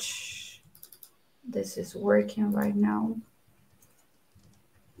that this is working right now.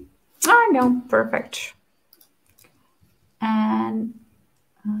 Oh, no, perfect. And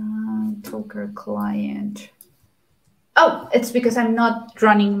Docker client. Oh, it's because I'm not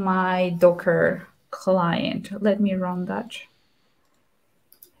running my Docker client. Let me run that.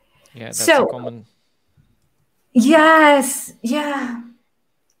 Yeah, that's a common. Yes, yeah.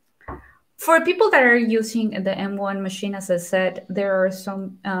 For people that are using the M1 machine, as I said, there are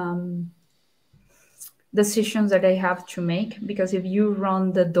some decisions that I have to make, because if you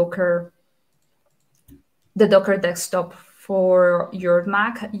run the Docker desktop for your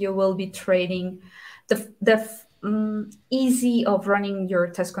Mac, you will be trading the easy of running your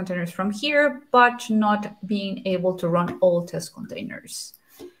test containers from here, but not being able to run all test containers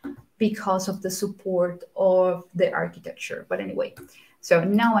because of the support of the architecture. But anyway, so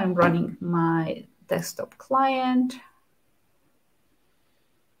now I'm running my desktop client.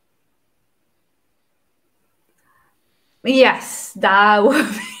 Yes, that would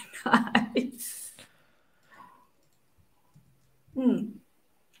be nice.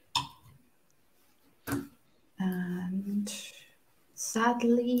 And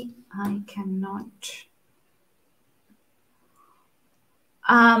sadly, I cannot.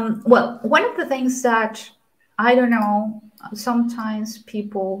 Well, one of the things that I don't know, sometimes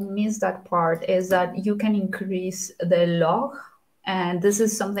people miss that part, is that you can increase the log. And this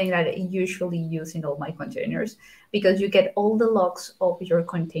is something that I usually use in all my containers, because you get all the logs of your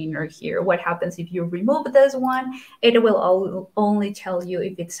container here. What happens if you remove this one? It will only tell you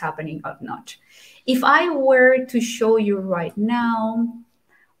if it's happening or not. If I were to show you right now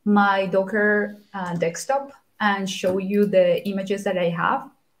my Docker desktop and show you the images that I have,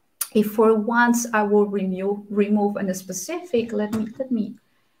 if for once I will remove a specific, let me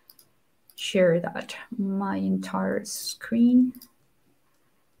share that, my entire screen.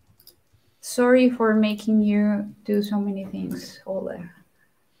 Sorry for making you do so many things, Ole.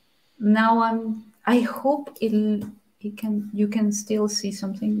 Now I hope you can still see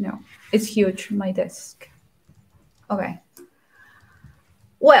something. No, it's huge, my desk. Okay.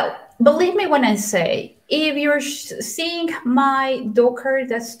 Well, believe me when I say, if you're seeing my Docker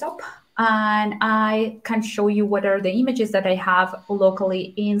desktop, and I can show you what are the images that I have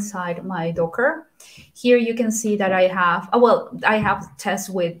locally inside my Docker. Here you can see that I have, I have tests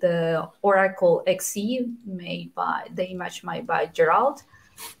with the Oracle XE made by Gerald.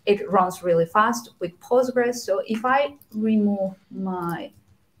 It runs really fast with Postgres. So if I remove my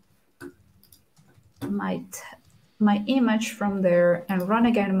image from there and run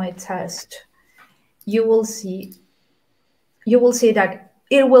again my test, you will see that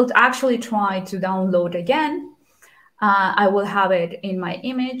it will actually try to download again. I will have it in my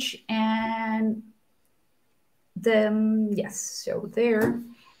image, and then yes, so there.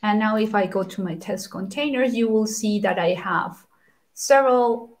 And now if I go to my test containers, you will see that I have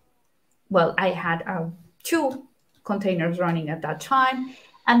several. Well, I had 2 containers running at that time,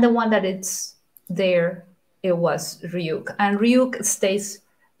 and the one that it's there, it was Ryuk. And Ryuk stays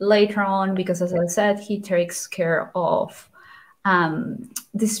later on because, as I said, he takes care of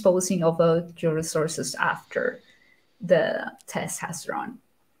disposing of your resources after the test has run.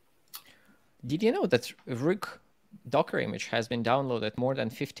 Did you know that Ryuk Docker image has been downloaded more than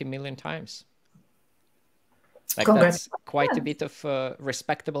 50 million times? Like, that's quite a bit of a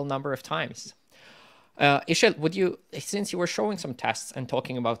respectable number of times. Ixchel, would you, since you were showing some tests and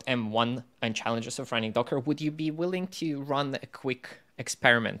talking about M1 and challenges of running Docker, would you be willing to run a quick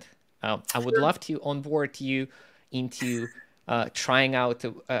experiment? I would love to onboard you into trying out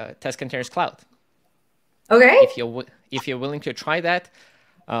Test Containers Cloud. Okay. If you're willing to try that,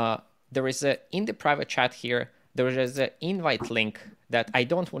 there is in the private chat here, there is an invite link that I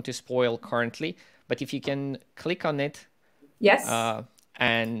don't want to spoil currently, but if you can click on it, Yes.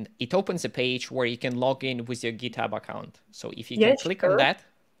 And it opens a page where you can log in with your GitHub account. So if you can Yes, click sure. on that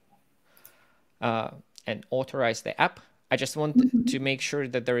and authorize the app, I just want to make sure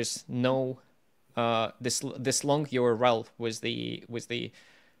that there is no this long URL with the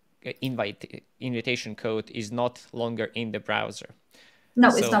invitation code is not longer in the browser. No,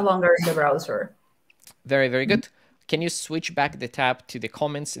 so, it's no longer in the browser. Very, very good. Can you switch back the tab to the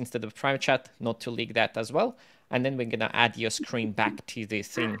comments instead of private chat, not to leak that as well? And then we're going to add your screen back to the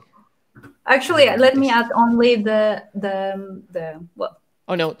thing. Actually, let me add only the well.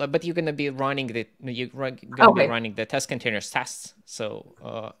 Oh no, but you're going to be running be running the test containers tests. So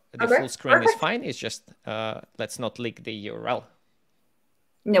the full screen is fine. It's just let's not leak the URL.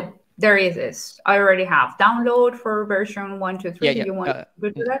 Nope, there is this. I already have download for version 1.2.3. Yeah. You want to go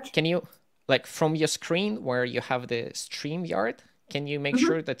to that? Can you, like, from your screen where you have the StreamYard, can you make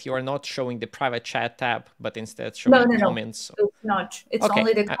sure that you are not showing the private chat tab, but instead showing comments? No, it's not. It's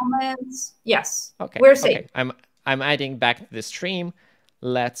only the comments. Yes. Okay. We're safe. Okay. I'm adding back the stream.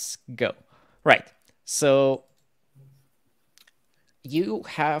 Let's go. Right. So you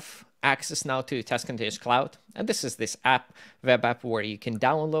have access now to Test Containers Cloud, and this is this web app where you can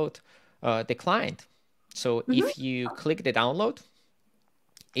download the client. So if you click the download,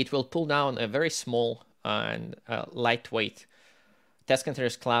 it will pull down a very small and lightweight Test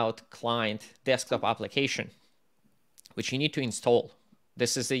Containers Cloud client desktop application, which you need to install.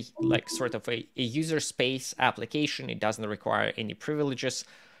 This is a sort of a user space application. It doesn't require any privileges.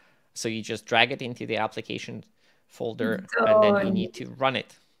 So you just drag it into the application folder and then you need to run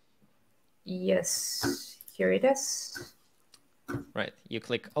it. Yes, here it is. Right, you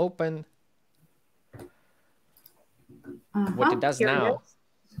click open. What it does now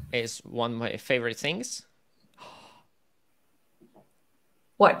is one of my favorite things.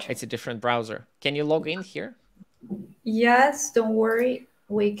 What? It's a different browser. Can you log in here? Yes, don't worry.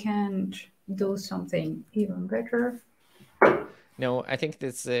 We can do something even better. No, I think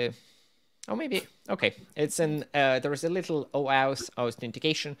that's oh, maybe. Okay, it's there is a little OAuth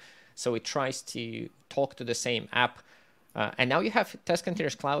authentication, so it tries to talk to the same app. And now you have Test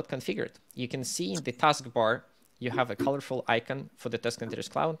Containers Cloud configured. You can see in the taskbar, you have a colorful icon for the Test Containers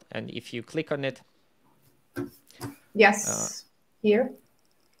Cloud. And if you click on it. Yes, here.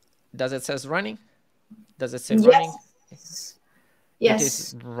 Does it says running? Does it say running? Yes. It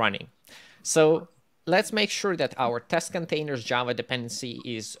is running. So let's make sure that our Test Containers Java dependency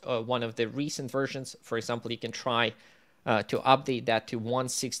is one of the recent versions. For example, you can try to update that to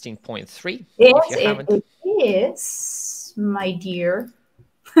 1.16.3. Yes, it is, my dear.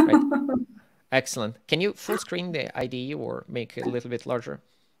 Right. Excellent. Can you full screen the IDE or make it a little bit larger?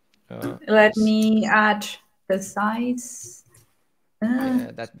 Let me add the size.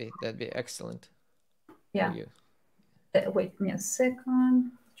 Yeah, that'd be excellent. Yeah. Wait me a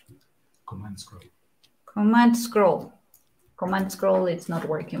second. Command scroll. It's not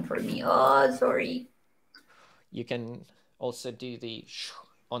working for me. Oh, sorry. You can also do the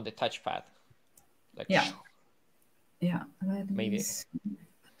on the touchpad. Like yeah. Let maybe.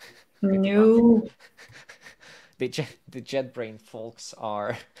 No. the JetBrain folks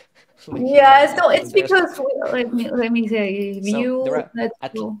are. Yeah, so it's because let me say view.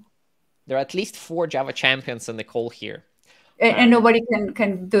 So there are at least 4 Java champions on the call here, and nobody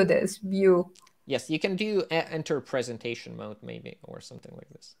can do this view. Yes, you can do enter presentation mode maybe or something like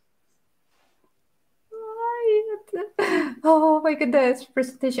this. Oh my goodness!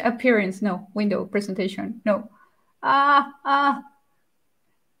 Presentation appearance no window presentation no.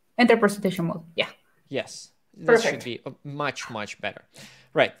 Enter presentation mode. Yeah. Yes, this should be much better.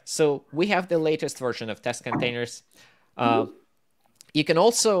 Right. So we have the latest version of Test Containers. You can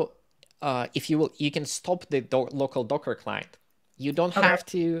also, if you will, you can stop the local Docker client. You don't have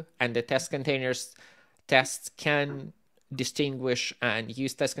to, and the Test Containers tests can distinguish and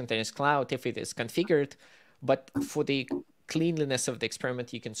use Test Containers Cloud if it is configured. But for the cleanliness of the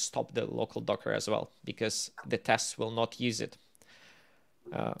experiment, you can stop the local Docker as well because the tests will not use it.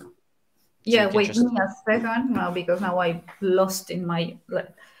 Yeah, wait me a second now because now I lost in my.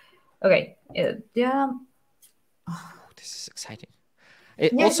 Okay, yeah. Oh, this is exciting.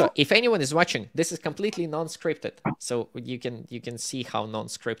 Also, if anyone is watching, this is completely non-scripted, so you can see how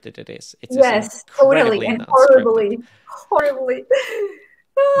non-scripted it is. It's totally and horribly.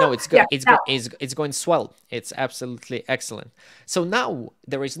 No, it's good. It's going swell. It's absolutely excellent. So now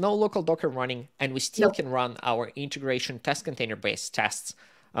there is no local Docker running, and we still can run our integration test container based tests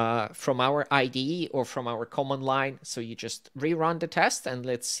from our IDE or from our command line. So you just rerun the test and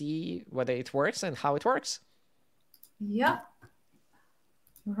let's see whether it works and how it works. Yeah.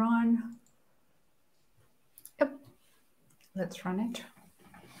 Run. Yep. Let's run it.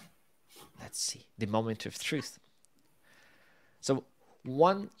 Let's see, the moment of truth. So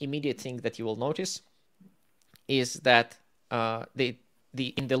one immediate thing that you will notice is that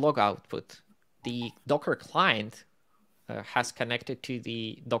in the log output, the Docker client has connected to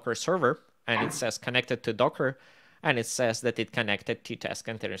the Docker server, and it says connected to Docker, and it says that it connected to Test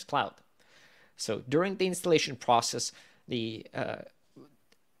Containers Cloud. So during the installation process, there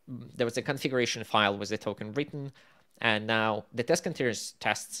was a configuration file with the token written, and now the Test Containers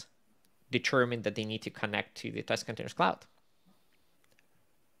tests determine that they need to connect to the Test Containers Cloud.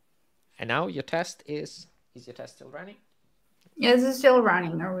 And now your test is your test still running? Yes, it's still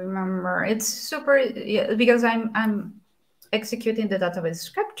running. I remember it's super because I'm executing the database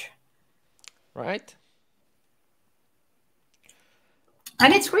script. Right.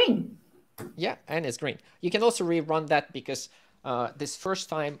 And it's green. Yeah, and it's green. You can also rerun that because this first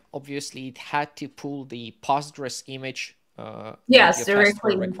time, obviously, it had to pull the Postgres image. Yes,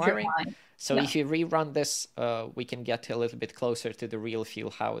 directly requiring. So if you rerun this, we can get a little bit closer to the real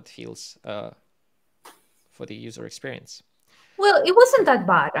feel, how it feels for the user experience. Well, it wasn't that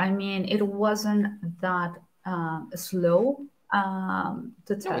bad. I mean, it wasn't that slow.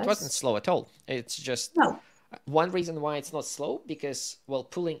 The test. No, it wasn't slow at all. It's just one reason why it's not slow, because, well,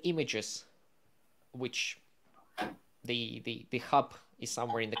 pulling images, which the hub is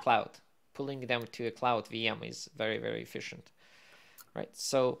somewhere in the cloud, pulling them to a cloud VM is very, very efficient, right?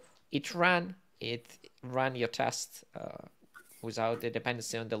 So it ran your test without the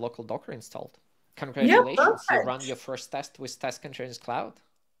dependency on the local Docker installed. Congratulations, you run your first test with Test Containers Cloud.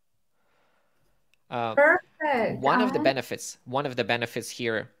 Perfect. One of the benefits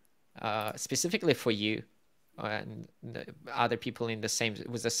here, specifically for you and other people with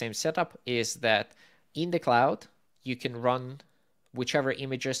the same setup, is that in the cloud you can run whichever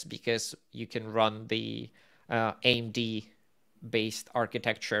images, because you can run the AMD based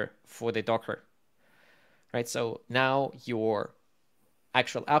architecture for the Docker, right? So now your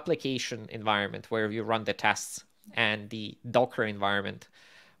actual application environment where you run the tests and the Docker environment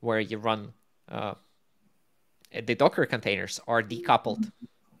where you run the Docker containers are decoupled.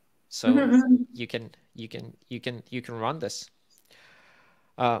 So you can run this.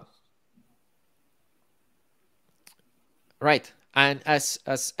 Right. And as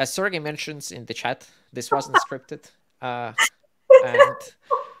Sergey mentions in the chat, this wasn't scripted. And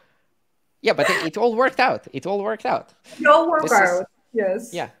yeah, but it all worked out. It all worked out. No workout.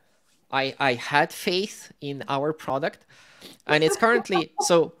 Yes. Yeah. I had faith in our product, and it's currently,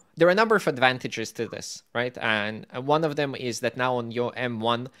 so there are a number of advantages to this, right? And one of them is that now on your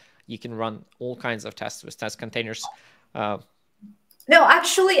M1, you can run all kinds of tests with test containers. No,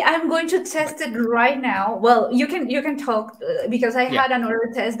 actually, I'm going to test it right now. Well, you can talk because I had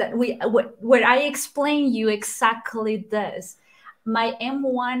another test that where I explain you exactly this. My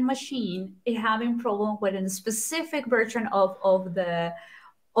M1 machine is having problem with a specific version of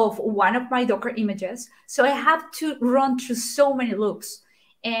one of my Docker images, so I have to run through so many loops.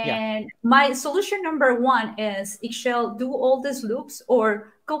 And my solution number one is, Ixchel, do all these loops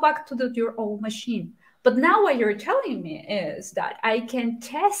or go back to your old machine. But now what you're telling me is that I can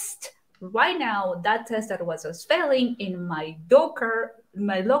test right now that test that was failing in my Docker,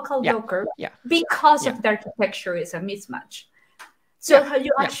 my local Docker, because of the architecture is a mismatch. So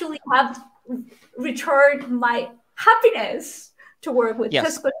you actually have returned my happiness to work with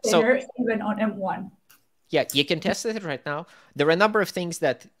test container even on M1. Yeah, you can test it right now. There are a number of things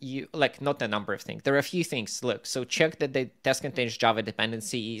that you, like, not a number of things. There are a few things. Look, so check that the test contains Java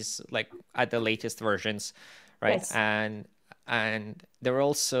dependencies, like, at the latest versions, right? Yes. And there are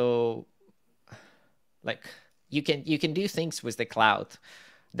also, like, you can do things with the cloud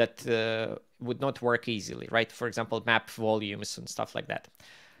that would not work easily, right? For example, map volumes and stuff like that.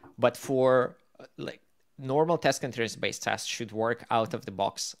 But for, like, normal test containers-based tests should work out of the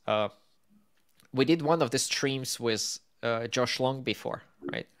box. We did one of the streams with Josh Long before,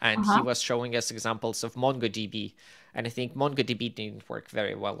 right? And he was showing us examples of MongoDB. And I think MongoDB didn't work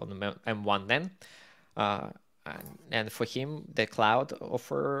very well on the M1 then. And for him, the cloud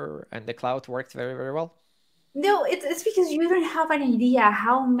offer and the cloud worked very, very well. No, it's because you don't have an idea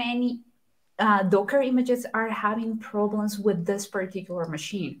how many Docker images are having problems with this particular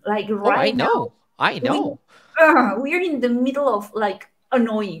machine. Like right now. I know. We're in the middle of, like,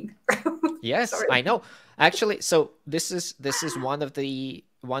 annoying. Yes, I know. Actually, so this is one of the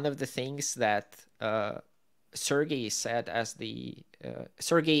things that Sergey said as the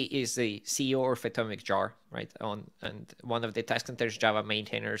Sergey is the CEO of Atomic Jar, right? And one of the test containers Java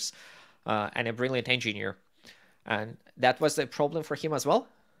maintainers, and a brilliant engineer. And that was a problem for him as well.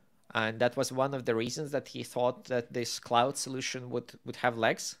 And that was one of the reasons that he thought that this cloud solution would have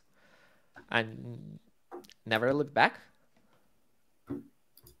legs, and never looked back.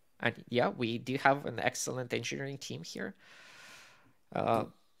 And yeah, we do have an excellent engineering team here.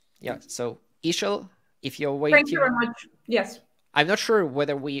 Yeah, so Ixchel, if you're waiting, thank you very much. Yes. I'm not sure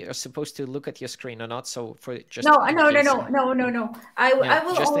whether we are supposed to look at your screen or not. So for just no. I will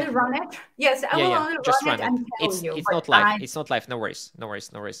only run it. Yes, I will only just run it and tell you. It's not live. It's not live. No worries.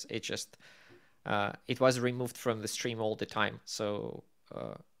 It just it was removed from the stream all the time, so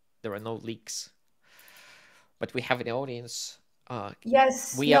there are no leaks. But we have an audience.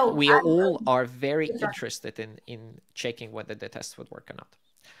 Yes, we all are very interested in checking whether the test would work or not.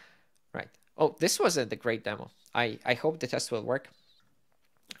 Right. Oh, this wasn't a great demo. I hope the test will work.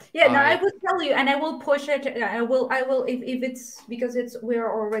 Yeah, no, I will tell you, and I will push it. I will if it's because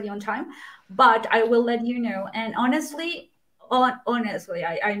we're already on time, but I will let you know. And honestly,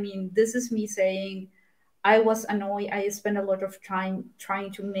 I mean, this is me saying I was annoyed. I spent a lot of time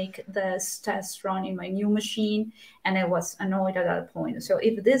trying to make this test run in my new machine, and I was annoyed at that point. So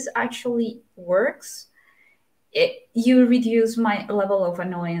if this actually works, you reduce my level of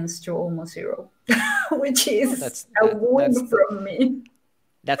annoyance to almost zero, which is a win from me.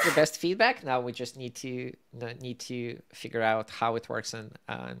 That's the best feedback. Now we just need to figure out how it works and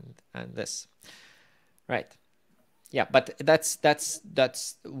this, right? Yeah, but that's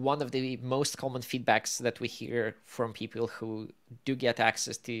one of the most common feedbacks that we hear from people who do get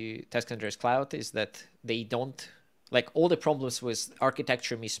access to Test Containers Cloud is that they don't like all the problems with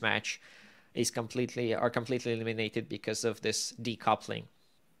architecture mismatch are completely eliminated because of this decoupling,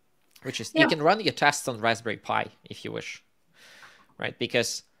 which is you can run your tests on Raspberry Pi if you wish, right?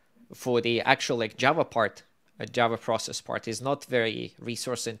 Because for the actual like Java part, a Java process part is not very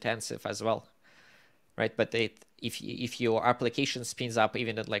resource intensive as well, right? But if your application spins up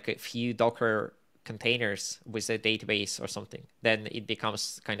even at like a few Docker containers with a database or something, then it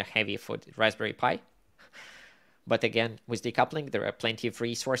becomes kind of heavy for the Raspberry Pi. But again, with decoupling, there are plenty of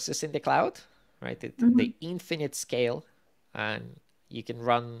resources in the cloud, right? The infinite scale, and you can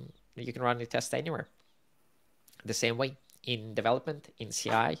run your test anywhere. The same way in development, in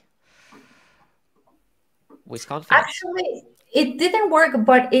CI, with confidence. Actually, it didn't work,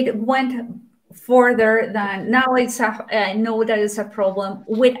 but it went further than now. I know that it's a problem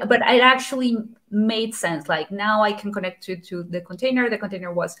but it actually made sense. Like now I can connect to the container. The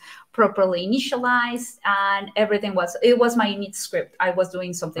container was properly initialized, and everything was my init script. I was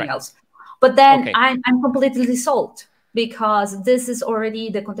doing something else, but then I'm completely solved because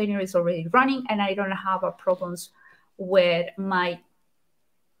the container is already running, and I don't have problems with my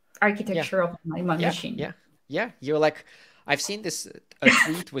architecture of my machine. Yeah. You're like, I've seen this a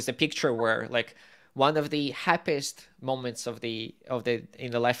tweet with a picture where like one of the happiest moments in the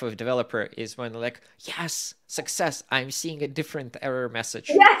life of a developer is when like, yes, success, I'm seeing a different error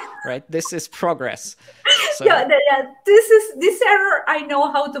message. Right? This is progress. So, this error, I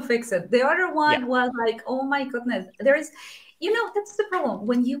know how to fix it. The other one was like, oh my goodness, that's the problem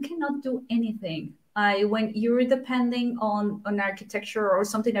when you cannot do anything. When you're depending on architecture or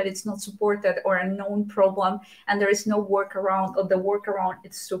something that it's not supported or a known problem and there is no workaround, or the workaround,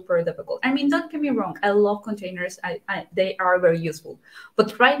 it's super difficult. I mean, don't get me wrong, I love containers. They are very useful.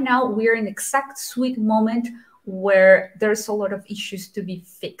 But right now we're in exact sweet moment where there's a lot of issues to be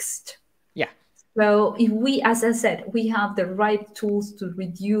fixed. Yeah. So if we, as I said, we have the right tools to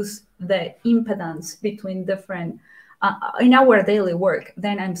reduce the impedance between different in our daily work,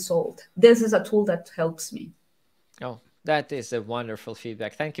 then I'm sold. This is a tool that helps me. Oh, that is a wonderful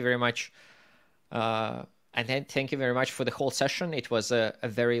feedback. Thank you very much. And then thank you very much for the whole session. It was a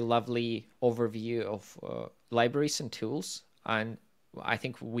very lovely overview of libraries and tools. And I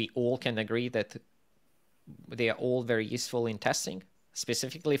think we all can agree that they are all very useful in testing,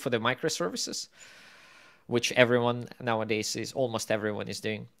 specifically for the microservices, which almost everyone is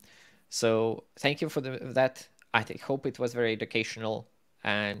doing. So thank you for that. I hope it was very educational,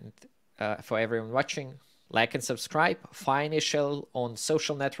 and for everyone watching, like and subscribe. Find Ixchel on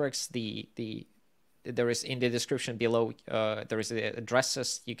social networks. There is in the description below. There is the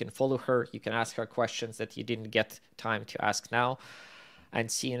addresses. You can follow her. You can ask her questions that you didn't get time to ask now,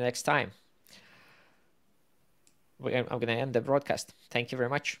 and see you next time. I'm going to end the broadcast. Thank you very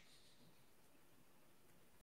much.